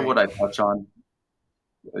that's look kind of great. what I touch on.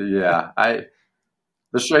 Yeah, I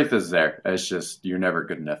the strength is there. It's just you're never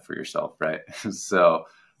good enough for yourself, right? So,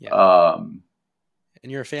 Yeah, um,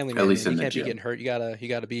 and you're a family at man, least man. You in the can't be gym. getting hurt. You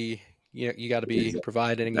gotta be you got to be Exactly.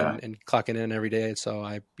 providing Yeah. and clocking in every day. So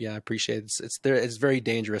I appreciate it. It's there. It's very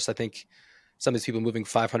dangerous. I think some of these people moving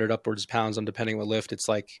 500 upwards pounds on depending what lift, it's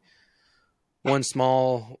like one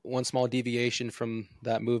small deviation from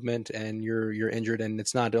that movement and you're injured, and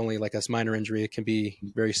it's not only like a minor injury, it can be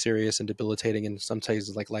very serious and debilitating and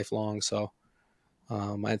sometimes like lifelong. So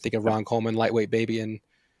I think of Yeah. Ron Coleman, lightweight baby, and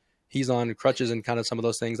he's on crutches and kind of some of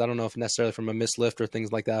those things. I don't know if necessarily from a mislift or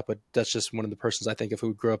things like that, but that's just one of the persons I think of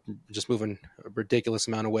who grew up just moving a ridiculous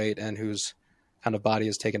amount of weight and whose kind of body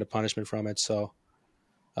has taken a punishment from it. So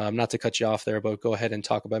not to cut you off there, but go ahead and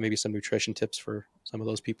talk about maybe some nutrition tips for some of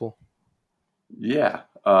those people. Yeah.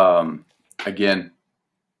 Again,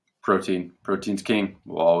 protein. Protein's king.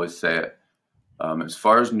 We'll always say it. As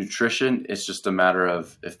far as nutrition, it's just a matter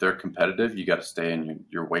of if they're competitive, you got to stay in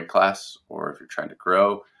your weight class, or if you're trying to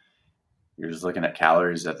grow, you're just looking at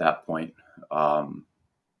calories at that point. Um,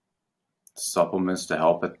 Supplements to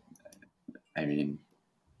help it. I mean,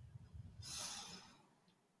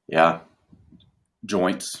 yeah,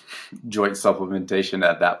 joints, joint supplementation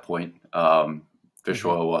at that point. Fish Mm-hmm.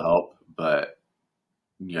 oil will help, but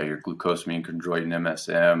your glucosamine, chondroitin,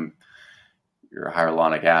 MSM, your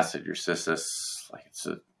hyaluronic acid, your cissus, like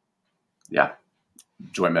yeah,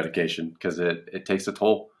 joint medication because it takes a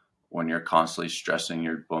toll when you're constantly stressing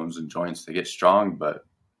your bones and joints to get strong, but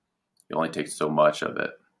you only take so much of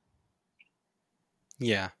it.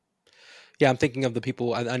 Yeah. Yeah, I'm thinking of the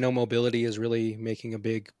people. I know mobility is really making a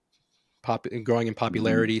big growing in Mm-hmm.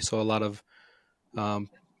 popularity. So um,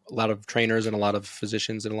 a lot of trainers and a lot of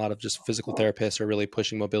physicians and a lot of just physical therapists are really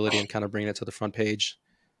pushing mobility and kind of bringing it to the front page.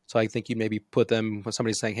 So I think you maybe put them when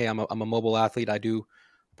somebody's saying, "Hey, I'm a mobile athlete. I do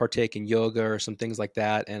partake in yoga or some things like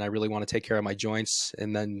that, and I really want to take care of my joints."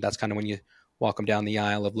 And then that's kind of when you walk them down the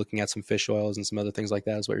aisle of looking at some fish oils and some other things like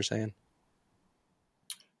that. Is what you're saying?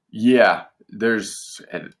 Yeah, there's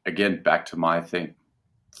and again back to my thing.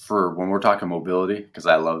 for when we're talking mobility, because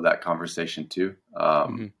I love that conversation too.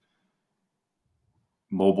 Hmm.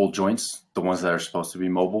 Mobile joints, the ones that are supposed to be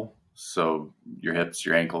mobile. So your hips,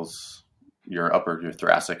 your ankles, your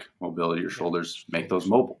thoracic mobility, your Yeah. shoulders, make those Shoulders.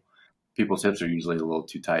 mobile. People's hips are usually a little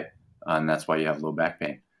too tight, and that's why you have low back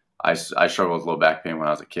pain. I struggled with low back pain when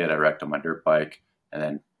I was a kid. I wrecked on my dirt bike, and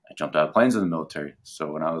then I jumped out of planes in the military.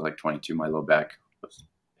 So when I was like 22, my low back was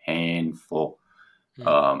painful. Hmm.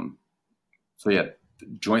 Um, so yeah,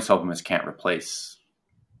 joint supplements can't replace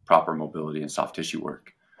proper mobility and soft tissue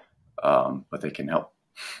work, but they can help.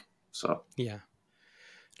 So Yeah.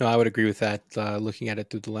 No, I would agree with that. Looking at it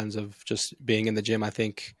through the lens of just being in the gym, I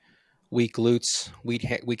think weak glutes,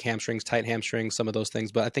 weak hamstrings, tight hamstrings, some of those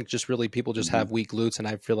things. But I think just really people just mhm. have weak glutes, and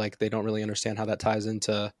I feel like they don't really understand how that ties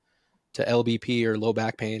into LBP or low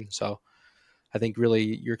back pain. So I think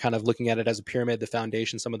really you're kind of looking at it as a pyramid. The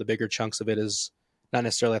foundation, some of the bigger chunks of it is not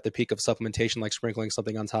necessarily at the peak of supplementation, like sprinkling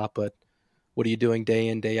something on top, but what are you doing day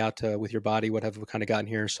in, day out with your body? What have we kind of gotten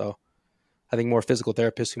here? So I think more physical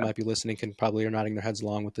therapists who Yeah. might be listening can probably are nodding their heads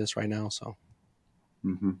along with this right now. So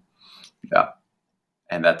Mm-hmm. Yeah,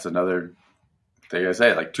 and that's another thing I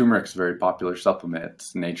say. Like turmeric's a very popular supplement.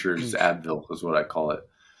 It's nature's Advil, is what I call it.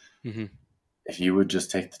 mm-hmm. If you would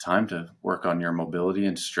just take the time to work on your mobility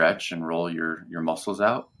and stretch and roll your muscles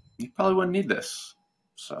out, you probably wouldn't need this.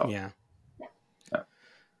 So, Yeah. yeah.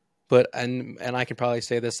 But and I can probably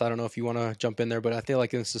say this. I don't know if you want to jump in there, but I feel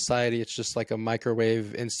like in society, it's just like a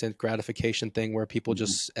microwave instant gratification thing where people Mm-hmm.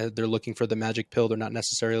 just they're looking for the magic pill. They're not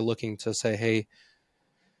necessarily looking to say, hey,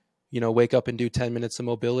 wake up and do 10 minutes of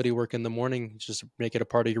mobility work in the morning. Just make it a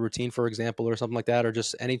part of your routine, for example, or something like that, or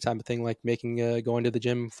just any type of thing like making going to the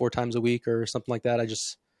gym 4 times a week or something like that.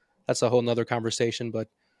 That's a whole nother conversation, but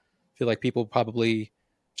I feel like people probably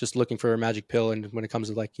just looking for a magic pill. And when it comes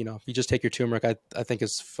to like, if you just take your turmeric, I think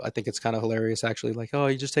it's kind of hilarious actually. Like, oh,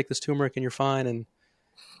 you just take this turmeric and you're fine. And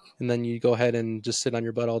then you go ahead and just sit on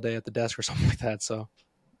your butt all day at the desk or something like that. So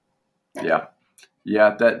Yeah.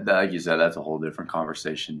 Yeah. That, like you said, that's a whole different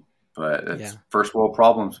conversation. But it's yeah. first world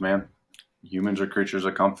problems, man. Humans are creatures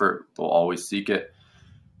of comfort. They'll always seek it.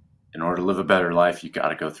 In order to live a better life, you got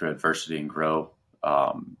to go through adversity and grow.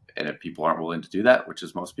 And if people aren't willing to do that, which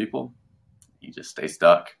is most people, you just stay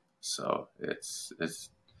stuck. So it's.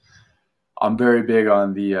 I'm very big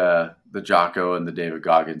on the Jocko and the David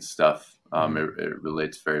Goggins stuff. Mm-hmm. It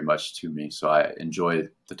relates very much to me, so I enjoy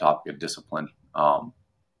the topic of discipline.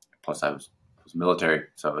 Plus, I was military,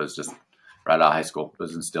 so it was just right out of high school. It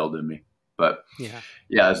was instilled in me. But Yeah.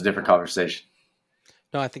 yeah, it's a different conversation.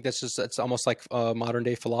 No, I think it's almost like modern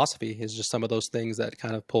day philosophy is just some of those things that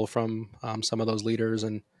kind of pull from some of those leaders.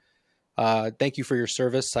 And thank you for your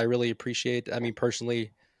service. I really appreciate. I mean,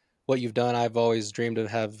 personally, what you've done. I've always dreamed and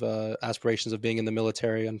have aspirations of being in the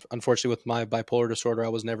military. And unfortunately, with my bipolar disorder, I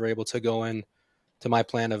was never able to go in to my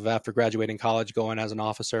plan of after graduating college, go in as an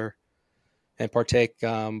officer and partake.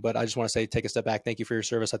 But I just want to say, take a step back. Thank you for your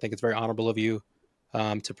service. I think it's very honorable of you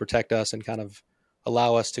to protect us and kind of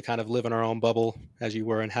allow us to kind of live in our own bubble as you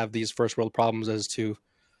were and have these first world problems as to,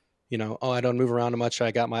 oh, I don't move around much.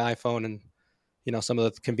 I got my iPhone and, some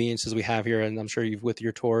of the conveniences we have here. And I'm sure you've, with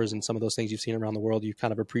your tours and some of those things you've seen around the world, you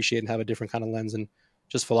kind of appreciate and have a different kind of lens and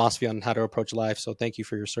just philosophy on how to approach life. So thank you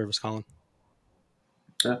for your service, Colin.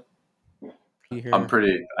 Yeah, You I'm here?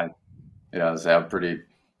 pretty. I say I'm pretty.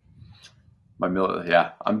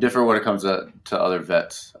 Yeah, I'm different when it comes to other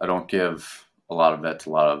vets. I don't give a lot of vets a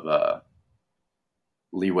lot of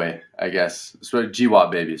leeway, I guess. So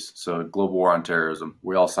GWAT babies, so Global War on Terrorism.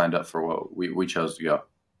 We all signed up for what we chose to go.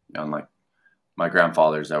 Unlike my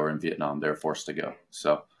grandfathers that were in Vietnam, they were forced to go.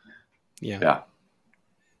 So Yeah. yeah,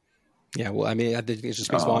 Yeah. Well, I mean, I think it just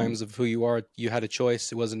speaks um, volumes of who you are. You had a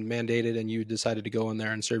choice. It wasn't mandated and you decided to go in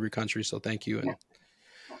there and serve your country. So thank you. And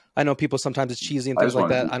I know people sometimes it's cheesy and I things just like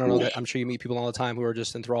wanted to that. be I don't know cool. that I'm sure you meet people all the time who are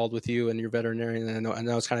just enthralled with you and your veterinarian. And I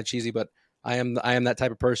know it's kind of cheesy, but I am that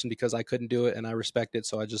type of person because I couldn't do it and I respect it.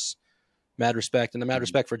 So I just mad respect and a mad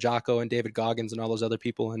respect for Jocko and David Goggins and all those other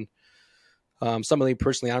people. And somebody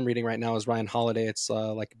personally I'm reading right now is Ryan Holiday. It's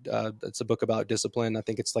a book about discipline. I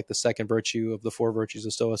think it's like the second virtue of the four virtues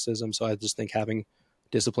of Stoicism. So I just think having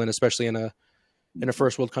discipline, especially in a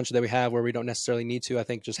first world country that we have where we don't necessarily need to, I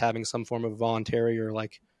think just having some form of voluntary or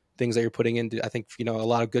like things that you're putting into, I think, a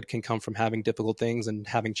lot of good can come from having difficult things and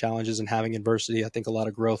having challenges and having adversity. I think a lot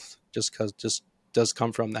of growth just does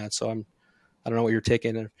come from that. So I don't know what you're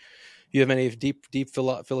taking. If you have any deep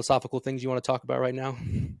philosophical things you want to talk about right now?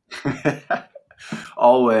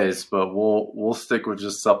 Always, but we'll stick with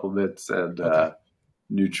just supplements and Okay.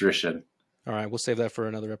 nutrition. All right. We'll save that for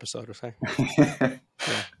another episode. Okay.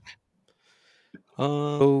 Yeah.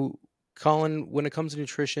 So Colin, when it comes to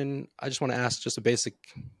nutrition, I just want to ask just a basic,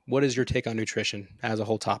 what is your take on nutrition as a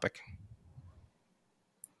whole topic?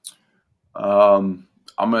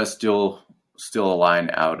 I'm gonna steal a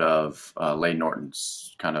line out of Lane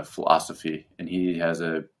Norton's kind of philosophy, and he has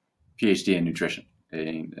a PhD in nutrition.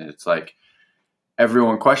 And it's like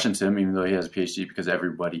everyone questions him, even though he has a PhD, because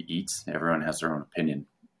everybody eats. Everyone has their own opinion.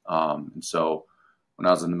 And so when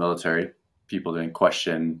I was in the military, people didn't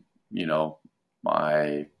question,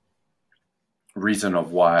 my reason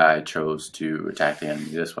of why I chose to attack the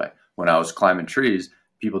enemy this way. When I was climbing trees,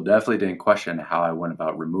 people definitely didn't question how I went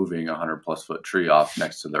about removing a 100+ foot tree off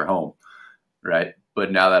next to their home, right?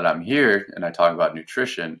 But now that I'm here and I talk about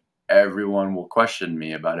nutrition, everyone will question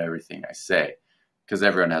me about everything I say because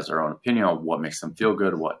everyone has their own opinion on what makes them feel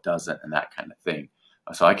good, what doesn't, and that kind of thing.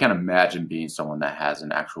 So I can't imagine being someone that has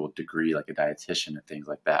an actual degree like a dietitian and things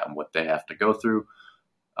like that and what they have to go through.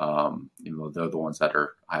 They're the ones that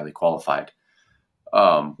are highly qualified.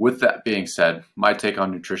 With that being said, my take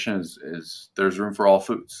on nutrition is there's room for all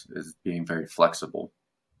foods, is being very flexible.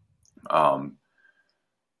 Um,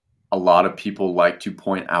 a lot of people like to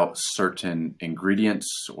point out certain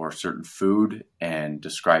ingredients or certain food and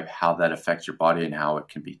describe how that affects your body and how it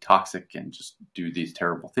can be toxic and just do these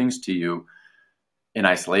terrible things to you in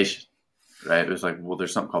isolation, right? There's like, well,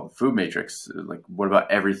 there's something called the food matrix. Like, what about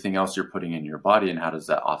everything else you're putting in your body and how does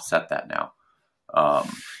that offset that now? Um,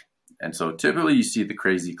 And so typically you see the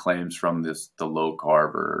crazy claims from the low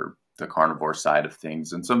carb or the carnivore side of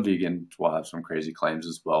things. And some vegans will have some crazy claims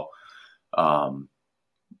as well. Um,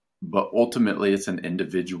 but ultimately it's an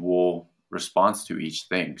individual response to each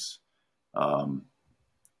things. Um,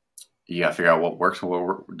 you got to figure out what works and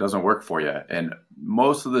what doesn't work for you. And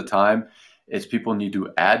most of the time it's people need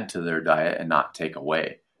to add to their diet and not take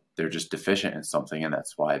away. They're just deficient in something and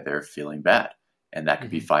that's why they're feeling bad. And that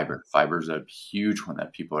could be Hmm. fiber. Fiber is a huge one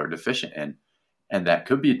that people are deficient in. And that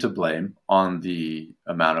could be to blame on the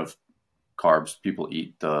amount of carbs people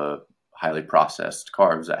eat, the highly processed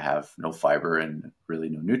carbs that have no fiber and really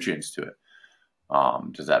no nutrients to it.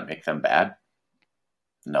 Does that make them bad?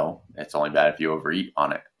 No, it's only bad if you overeat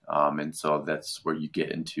on it. And so that's where you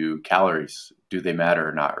get into calories. Do they matter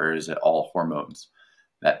or not? Or is it all hormones?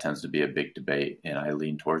 That tends to be a big debate. And I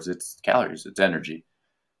lean towards it's calories, it's energy.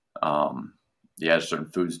 Um, yeah, certain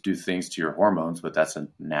foods do things to your hormones, but that's a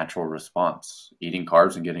natural response. Eating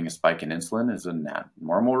carbs and getting a spike in insulin is a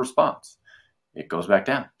normal response. It goes back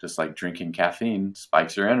down, just like drinking caffeine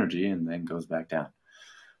spikes your energy and then goes back down.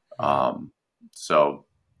 Hmm. Um, so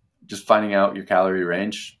just finding out your calorie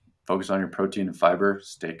range, focus on your protein and fiber,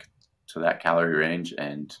 stick to that calorie range,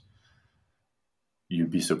 and you'd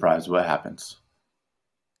be surprised what happens.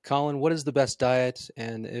 Colin, what is the best diet?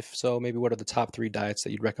 And if so, maybe what are the top three diets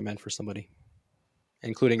that you'd recommend for somebody,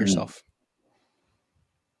 including Mm, yourself?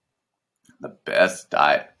 the best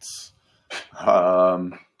diets.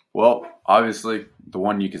 Um, well, obviously the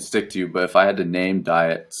one you can stick to, but if I had to name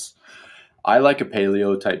diets, I like a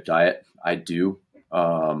paleo type diet. I do,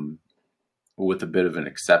 with a bit of an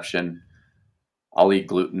exception. I'll eat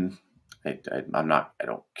gluten. I'm not. I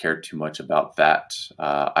don't care too much about that.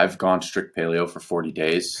 I've gone strict paleo for 40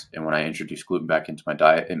 days, and when I introduced gluten back into my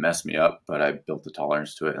diet, it messed me up. But I built a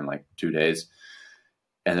tolerance to it in like 2 days.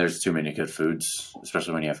 And there's too many good foods,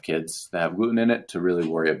 especially when you have kids that have gluten in it, to really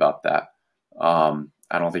worry about that.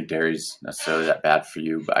 I don't think dairy's necessarily that bad for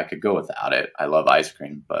you, but I could go without it. I love ice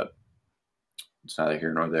cream, but it's neither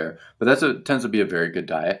here nor there. But tends to be a very good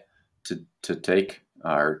diet to take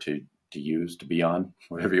or to use, to be on,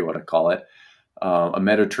 whatever you want to call it. A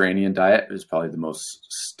Mediterranean diet is probably the most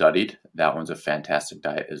studied. That one's a fantastic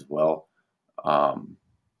diet as well. Um,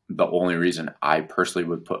 the only reason I personally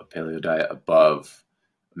would put a paleo diet above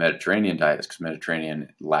a Mediterranean diet is because Mediterranean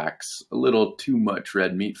lacks a little too much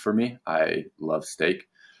red meat for me. I love steak.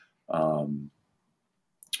 Um,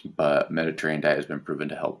 but Mediterranean diet has been proven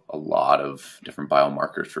to help a lot of different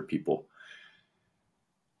biomarkers for people.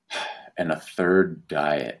 And a third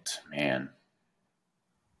diet, man,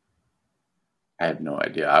 I have no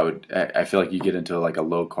idea. I feel like you get into like a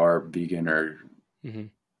low carb vegan or Hmm.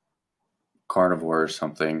 carnivore or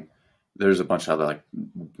something. There's a bunch of other like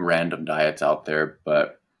random diets out there,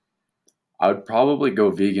 but I would probably go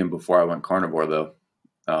vegan before I went carnivore though.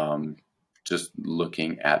 Um, just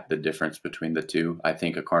looking at the difference between the two, I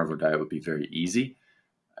think a carnivore diet would be very easy.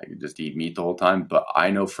 I could just eat meat the whole time. But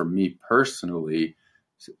I know for me personally,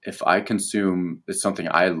 if I consume, it's something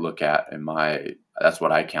I look at in my, that's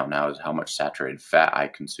what I count now is how much saturated fat I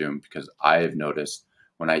consume because I have noticed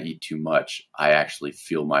when I eat too much, I actually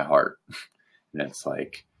feel my heart. And it's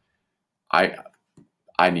like, I,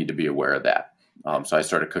 I need to be aware of that. So I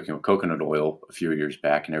started cooking with coconut oil a few years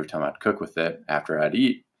back, and every time I'd cook with it after I'd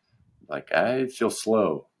eat, like I feel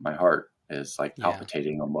slow. My heart is like Yeah,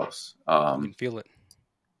 palpitating almost. you can feel it.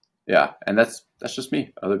 Yeah, and that's just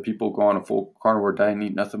me. Other people go on a full carnivore diet and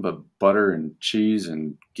eat nothing but butter and cheese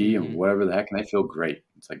and ghee and Hmm. whatever the heck, and they feel great.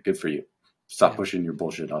 It's like good for you. Stop Yeah, pushing your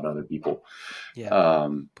bullshit on other people. yeah.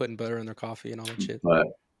 Um, Putting butter in their coffee and all that shit. but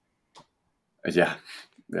yeah,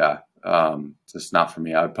 yeah, it's just not for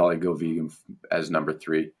me. I'd probably go vegan as number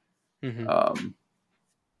three. Hmm. Um,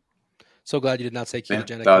 So glad you did not say yeah,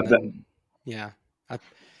 ketogenic, and then yeah, I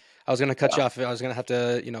I was gonna cut yeah. you off. I was gonna have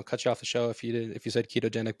to, cut you off the show if you said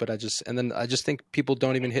ketogenic, but I just think people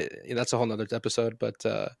don't even hit. That's a whole nother episode, but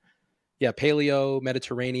yeah, paleo,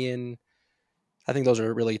 Mediterranean. I think those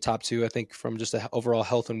are really top two. I think from just a overall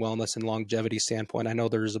health and wellness and longevity standpoint. I know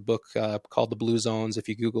there's a book called The Blue Zones. If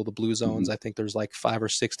you Google the Blue Zones, Mhm, I think there's like 5 or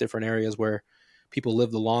 6 different areas where people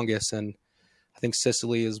live the longest, and I think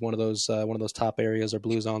Sicily is one of those top areas or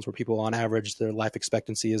blue zones where people, on average, their life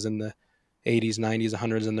expectancy is in the 80s, 90s,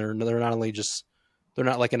 100s, and they're not only just they're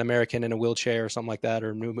not like an American in a wheelchair or something like that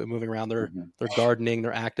or moving around. mhm. They're gardening,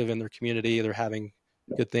 they're active in their community, they're having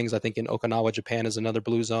Yeah. good things. I think in Okinawa, Japan, is another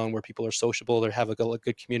blue zone where people are sociable, they have a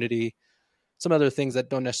good community. Some other things that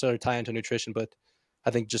don't necessarily tie into nutrition, but I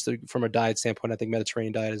think just from a diet standpoint, I think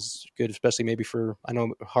Mediterranean diet is good, especially maybe for, I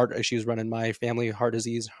know heart issues run in my family, heart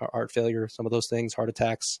disease, heart failure, some of those things, heart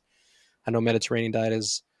attacks. I know Mediterranean diet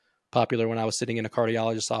is popular when I was sitting in a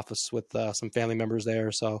cardiologist's office with some family members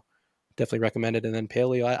there. So definitely recommend it. And then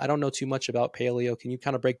paleo, I don't know too much about paleo. Can you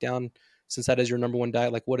kind of break down, since that is your number one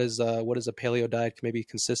diet, like what is a paleo diet maybe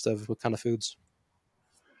consist of? What kind of foods?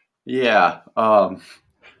 Yeah,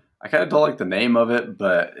 I kind of don't like the name of it,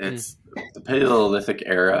 but Mm, it's the Paleolithic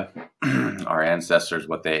era. Our ancestors,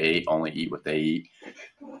 what they ate, only eat what they eat.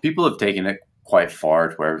 People have taken it quite far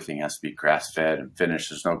to where everything has to be grass fed and finished.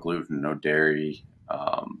 There's no gluten, no dairy,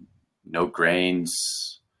 no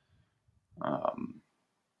grains. Um,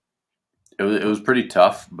 it was pretty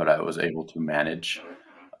tough, but I was able to manage.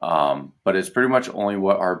 But it's pretty much only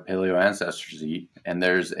what our paleo ancestors eat. And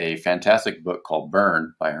there's a fantastic book called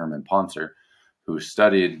Burn by Herman Poncer, who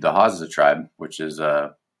studied the Hadza tribe, which is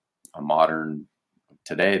a modern,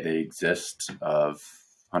 today they exist, of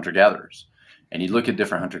hunter gatherers. And you look mm-hmm, at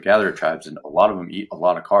different hunter gatherer tribes, and a lot of them eat a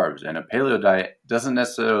lot of carbs. And a paleo diet doesn't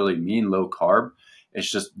necessarily mean low carb. It's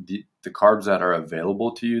just the carbs that are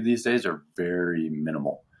available to you these days are very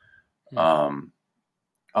minimal. mm, Um,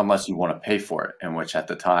 unless you want to pay for it, and which at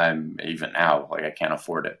the time, even now, like I can't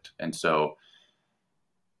afford it. And so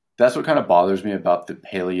that's what kind of bothers me about the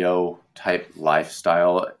paleo type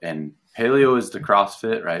lifestyle. And paleo is the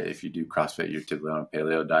CrossFit, right? If you do CrossFit, you're typically on a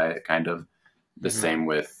paleo diet, kind of the mm-hmm. same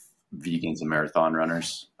with vegans and marathon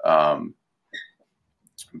runners.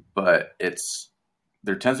 But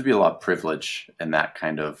there tends to be a lot of privilege in that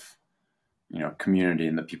kind of community,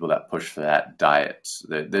 and the people that push for that diet.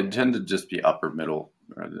 They tend to just be upper middle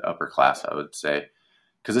or the upper class, I would say,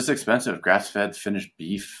 because it's expensive. Grass fed, finished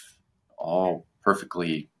beef, all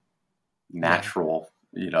perfectly Yeah, natural.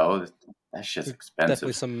 That shit's there's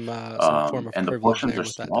definitely expensive, some form of and the privilege portions there are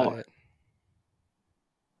with that smaller. diet.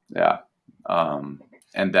 Yeah,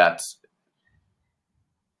 and that's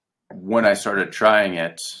when I started trying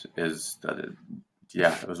it. Is that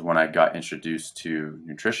yeah, it was when I got introduced to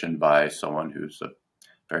nutrition by someone who's a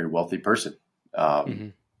very wealthy person. Um, Mm-hmm.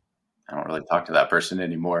 I don't really talk to that person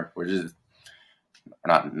anymore. We're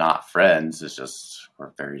not friends. It's just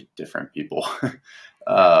we're very different people.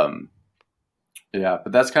 Yeah, um, yeah,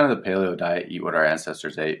 but that's kind of the paleo diet. Eat what our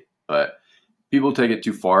ancestors ate, but people take it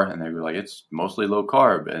too far and they go like it's mostly low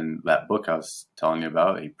carb. And that book I was telling you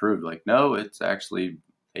about, he proved like no, it's actually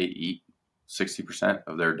they eat 60%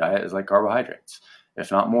 of their diet is like carbohydrates,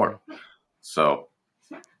 if not mm-hmm. more. So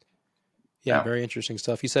Yeah, yeah, very interesting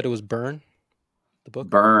stuff. You said it was Burn, the book.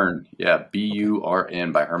 Burn, yeah, Okay,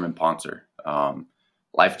 Burn by Herman Poncer.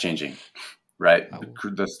 Life changing, right? I will.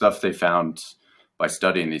 The stuff they found by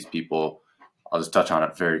studying these people, I'll just touch on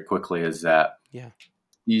it very quickly, is that Yeah.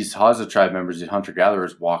 these Hadza tribe members, these hunter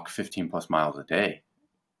gatherers, walk 15 plus miles a day.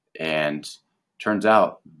 And turns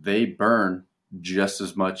out they burn just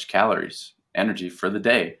as much calories, energy for the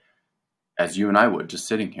day as you and I would just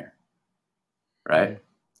sitting here, Mm-hmm. right?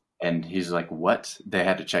 And he's like, what? They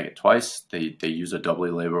had to check it twice. They use a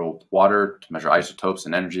doubly labeled water to measure isotopes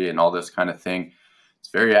and energy and all this kind of thing. It's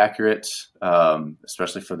very accurate,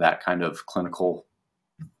 especially for that kind of clinical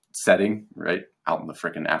setting, right? Out in the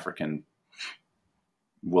freaking African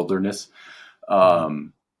wilderness. Mm-hmm.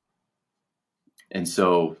 Um, and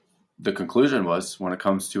so the conclusion was when it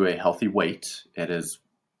comes to a healthy weight, it is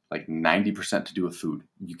like 90% to do with food.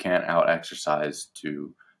 You can't out exercise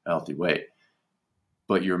to a healthy weight,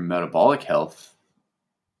 but your metabolic health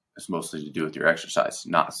is mostly to do with your exercise,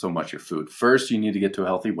 not so much your food. First, you need to get to a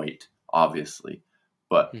healthy weight, obviously,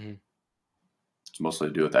 but Hmm. it's mostly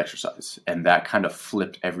to do with exercise. And that kind of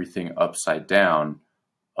flipped everything upside down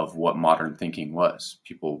of what modern thinking was.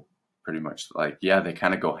 People pretty much like, yeah, they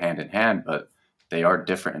kind of go hand in hand, but they are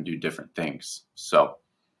different and do different things. So,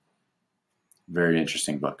 very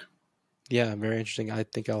interesting book. Yeah, very interesting. I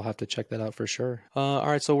think I'll have to check that out for sure. All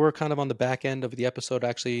right, so we're kind of on the back end of the episode,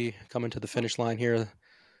 actually coming to the finish line here,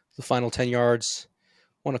 the final 10 yards.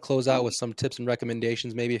 Want to close out with some tips and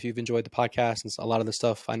recommendations, maybe if you've enjoyed the podcast and a lot of the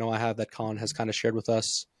stuff I know I have that Colin has kind of shared with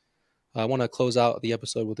us. I want to close out the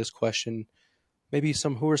episode with this question. Maybe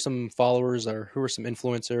who are some followers or who are some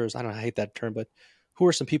influencers? I don't know, I hate that term, but who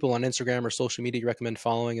are some people on Instagram or social media you recommend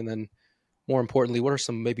following? And then more importantly, what are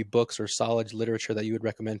some maybe books or solid literature that you would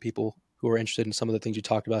recommend people who are interested in some of the things you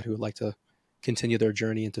talked about, who would like to continue their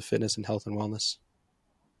journey into fitness and health and wellness?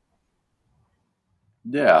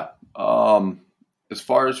 Yeah. As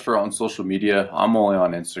far as for on social media, I'm only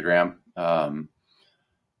on Instagram.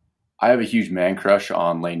 I have a huge man crush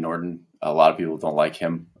on Lane Norton. A lot of people don't like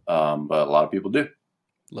him, but a lot of people do.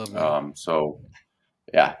 Love Lane. So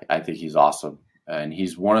yeah, I think he's awesome, and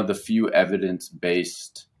he's one of the few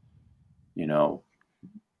evidence-based, you know,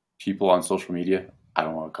 people on social media. I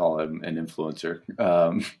don't want to call him an influencer,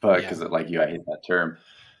 but Yeah. because like you, I hate that term.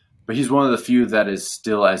 But he's one of the few that is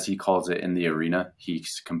still, as he calls it, in the arena.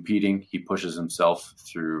 He's competing. He pushes himself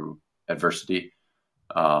through adversity.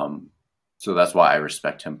 Um, so that's why I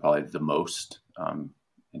respect him probably the most. And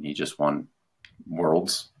he just won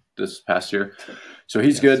Worlds this past year. So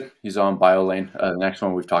he's Yes. good. He's on BioLane. The next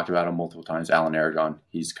one we've talked about him multiple times, Alan Aragon.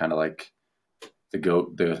 He's kind of like the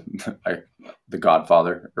goat, the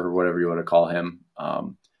Godfather, or whatever you want to call him.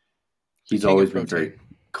 The He's king of always been very protein.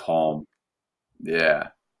 calm. Yeah,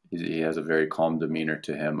 he has a very calm demeanor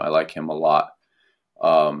to him. I like him a lot.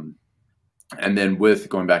 Um, and then with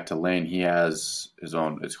going back to Lane, he has his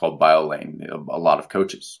own. It's called BioLane. A lot of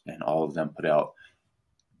coaches, and all of them put out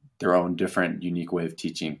their own different, unique way of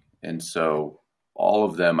teaching. And so all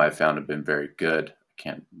of them I found have been very good. I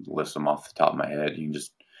can't list them off the top of my head.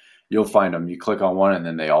 You'll find them. You click on one, and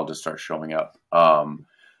then they all just start showing up.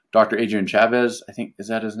 Dr. Adrian Chavez, I think, is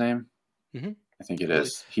that his name? Mm-hmm. I think it I believe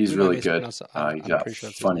is. He's we might really good. mispronounce it. He's I'm got pretty sure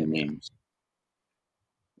that's his funny name. Yeah. memes.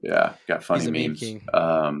 Yeah, got He's funny a meme memes.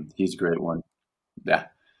 king. He's a great one. Yeah.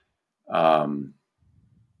 Um,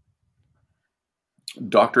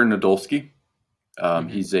 Dr. Nadolski, Hmm.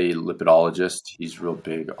 he's a lipidologist. He's real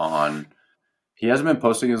big on. He hasn't been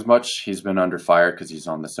posting as much. He's been under fire because he's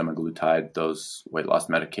on the semaglutide, those weight loss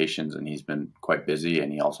medications, and he's been quite busy.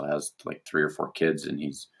 And he also has like 3 or 4 kids, and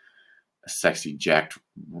he's a sexy, jacked.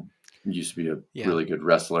 Used to be a Yeah. really good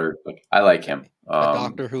wrestler. Like I like him. A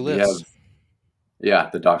doctor who We have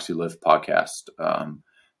lives. the Docs Who Live podcast.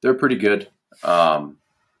 They're pretty good. Um,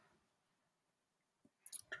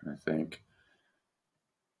 I think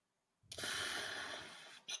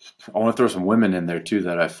I want to throw some women in there too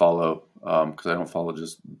that I follow because I don't follow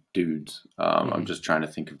just dudes. I'm Hmm. just trying to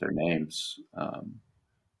think of their names.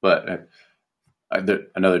 But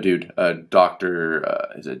another dude,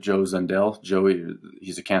 Doctor, is it Joe Zundell? Joey,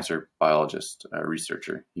 he's a cancer biologist,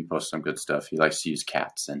 researcher. He posts some good stuff. He likes to use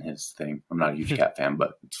cats in his thing. I'm not a huge cat fan,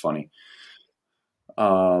 but it's funny.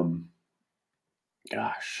 Um,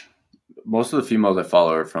 gosh, most of the females I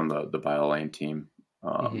follow are from the BioLane team,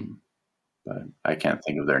 Hmm. but I can't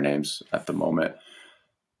think of their names at the moment.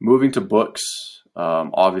 Moving to books,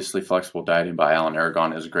 obviously, Flexible Dieting by Alan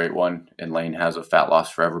Aragon is a great one, and Lane has a Fat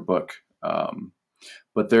Loss Forever book.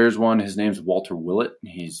 But there's one, his name's Walter Willett.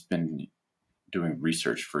 He's been doing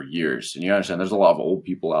research for years. And you understand there's a lot of old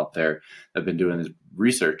people out there that have been doing this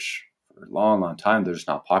research for a long, long time. They're just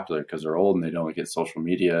not popular because they're old and they don't get social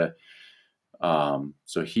media.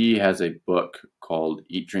 So he has a book called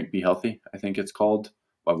Eat, Drink, Be Healthy, I think it's called,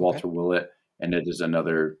 by Okay. Walter Willett. And it is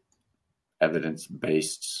another evidence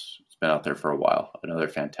based, it's been out there for a while, another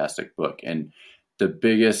fantastic book. And the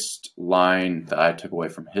biggest line that I took away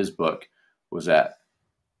from his book was that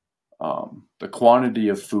the quantity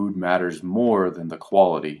of food matters more than the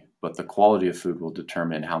quality, but the quality of food will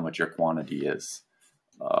determine how much your quantity is.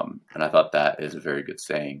 And I thought that is a very good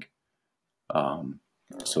saying. Um,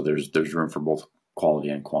 so there's room for both quality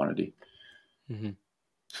and quantity. Hmm. I'm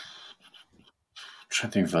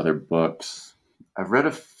trying to think of other books. I've read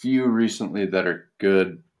a few recently that are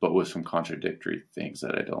good, but with some contradictory things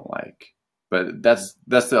that I don't like. But that's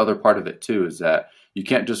the other part of it too, is that you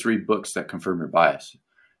can't just read books that confirm your bias.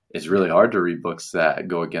 It's really Yeah. hard to read books that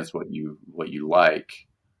go against what you like.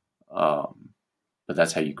 But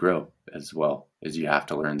that's how you grow as well, is you have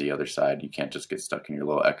to learn the other side. You can't just get stuck in your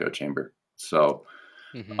little echo chamber. So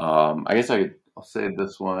Hmm. I guess I'll say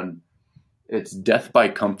this one. It's Death by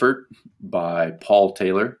Comfort by Paul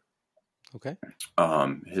Taylor. Okay.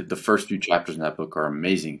 The first few chapters in that book are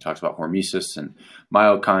amazing. He talks about hormesis and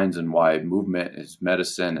myokines and why movement is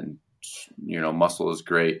medicine and muscle is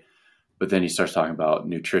great. But then he starts talking about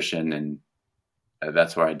nutrition, and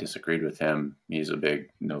that's where I disagreed with him. He's a big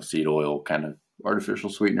no seed oil kind of artificial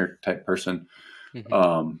sweetener type person. Hmm.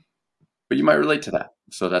 Um, but you might relate to that.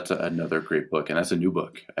 So that's another great book, and that's a new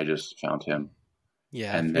book. I just found him.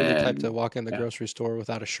 Yeah, if And you're the type to then, walk in the yeah, grocery store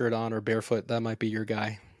without a shirt on or barefoot, that might be your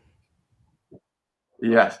guy.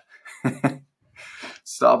 yeah.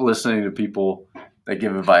 Stop listening to people that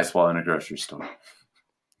give advice while in a grocery store.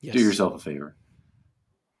 Do Yes. yourself a favor.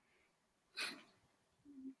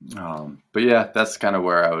 But yeah, that's kind of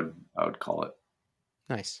where I would call it.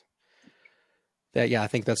 Nice. Yeah, I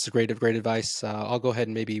think that's great advice. I'll go ahead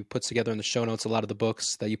and maybe put together in the show notes a lot of the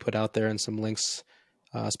books that you put out there and some links,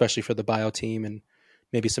 especially for the bio team and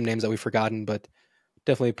maybe some names that we've forgotten, but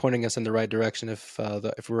definitely pointing us in the right direction. If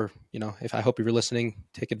we're, if I hope you're listening,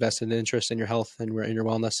 take invested interest in your health and in your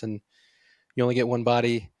wellness, and you only get one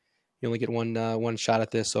body, you only get one shot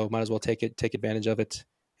at this, so might as well take advantage of it.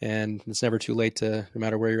 And it's never too late to, no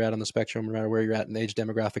matter where you're at on the spectrum, no matter where you're at in the age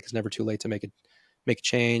demographic, it's never too late to make a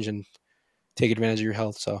change and take advantage of your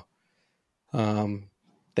health. So,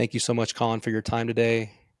 thank you so much, Colin, for your time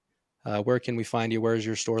today. Where can we find you? Where is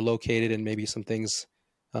your store located? And maybe some things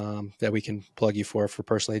that we can plug you for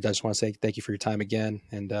personally. I just want to say thank you for your time again.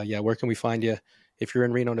 And yeah, where can we find you? If you're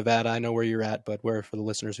in Reno, Nevada, I know where you're at, but where for the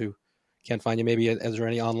listeners who can't find you, maybe is there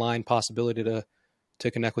any online possibility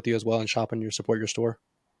to connect with you as well and shop and support your store?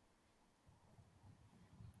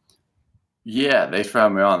 Yeah, thanks for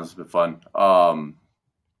having me on. This has been fun. I'm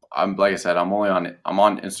like I said, I'm on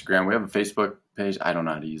Instagram. We have a Facebook page. I don't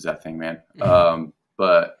know how to use that thing, man.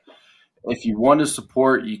 But if you want to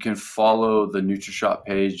support, you can follow the NutriShop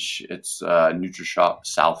page. It's NutriShop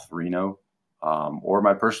South Reno, or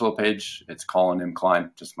my personal page. It's Colin M. Klein,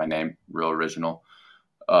 just my name, real original.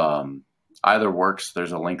 Either works.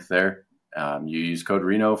 There's a link there. You use code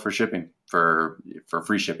Reno for shipping for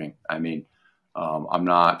free shipping. I mean, I'm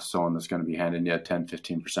not someone that's going to be handing you 10,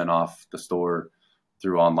 15% off the store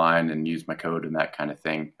through online and use my code and that kind of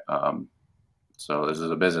thing. So this is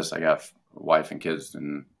a business. I got a wife and kids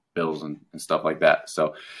and bills and stuff like that.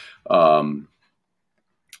 So,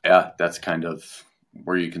 yeah, that's kind of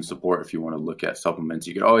where you can support if you want to look at supplements.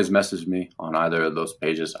 You can always message me on either of those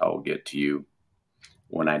pages. I will get to you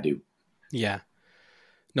when I do. Yeah.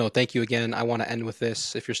 No, thank you again. I want to end with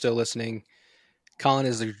this. If you're still listening, Colin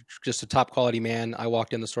is just a top quality man. I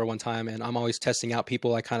walked in the store one time and I'm always testing out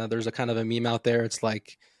people. There's a kind of a meme out there. It's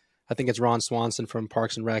like, I think it's Ron Swanson from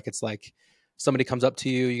Parks and Rec. It's like somebody comes up to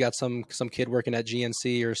you, you got some kid working at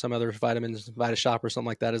GNC or some other Vita shop or something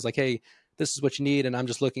like that. Is like, hey, this is what you need. And I'm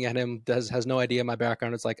just looking at him, has no idea my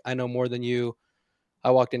background. It's like, I know more than you.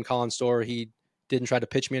 I walked in Colin's store. He didn't try to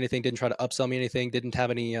pitch me anything, didn't try to upsell me anything, didn't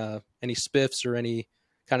have any spiffs or any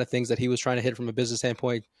kind of things that he was trying to hit from a business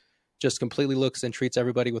standpoint. Just completely looks and treats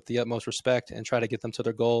everybody with the utmost respect and try to get them to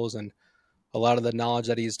their goals. And a lot of the knowledge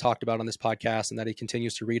that he's talked about on this podcast and that he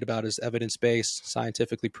continues to read about is evidence-based,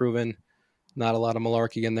 scientifically proven, not a lot of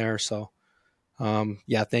malarkey in there. So,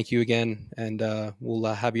 yeah, thank you again. And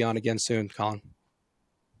we'll have you on again soon, Colin.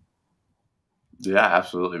 Yeah,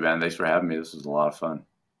 absolutely, man. Thanks for having me. This was a lot of fun.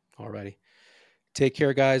 Alrighty. Take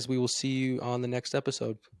care, guys. We will see you on the next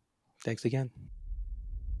episode. Thanks again.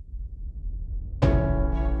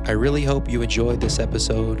 I really hope you enjoyed this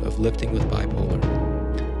episode of Lifting with Bipolar.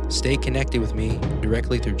 Stay connected with me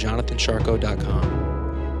directly through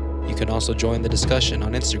jonathansharko.com. You can also join the discussion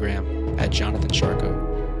on Instagram at jonathansharko.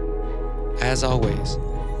 As always,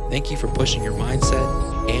 thank you for pushing your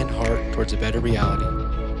mindset and heart towards a better reality.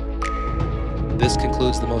 This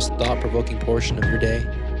concludes the most thought-provoking portion of your day.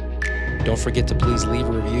 Don't forget to please leave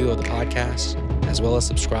a review of the podcast, as well as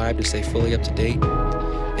subscribe to stay fully up to date.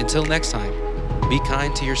 Until next time, be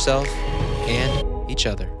kind to yourself and each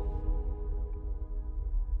other.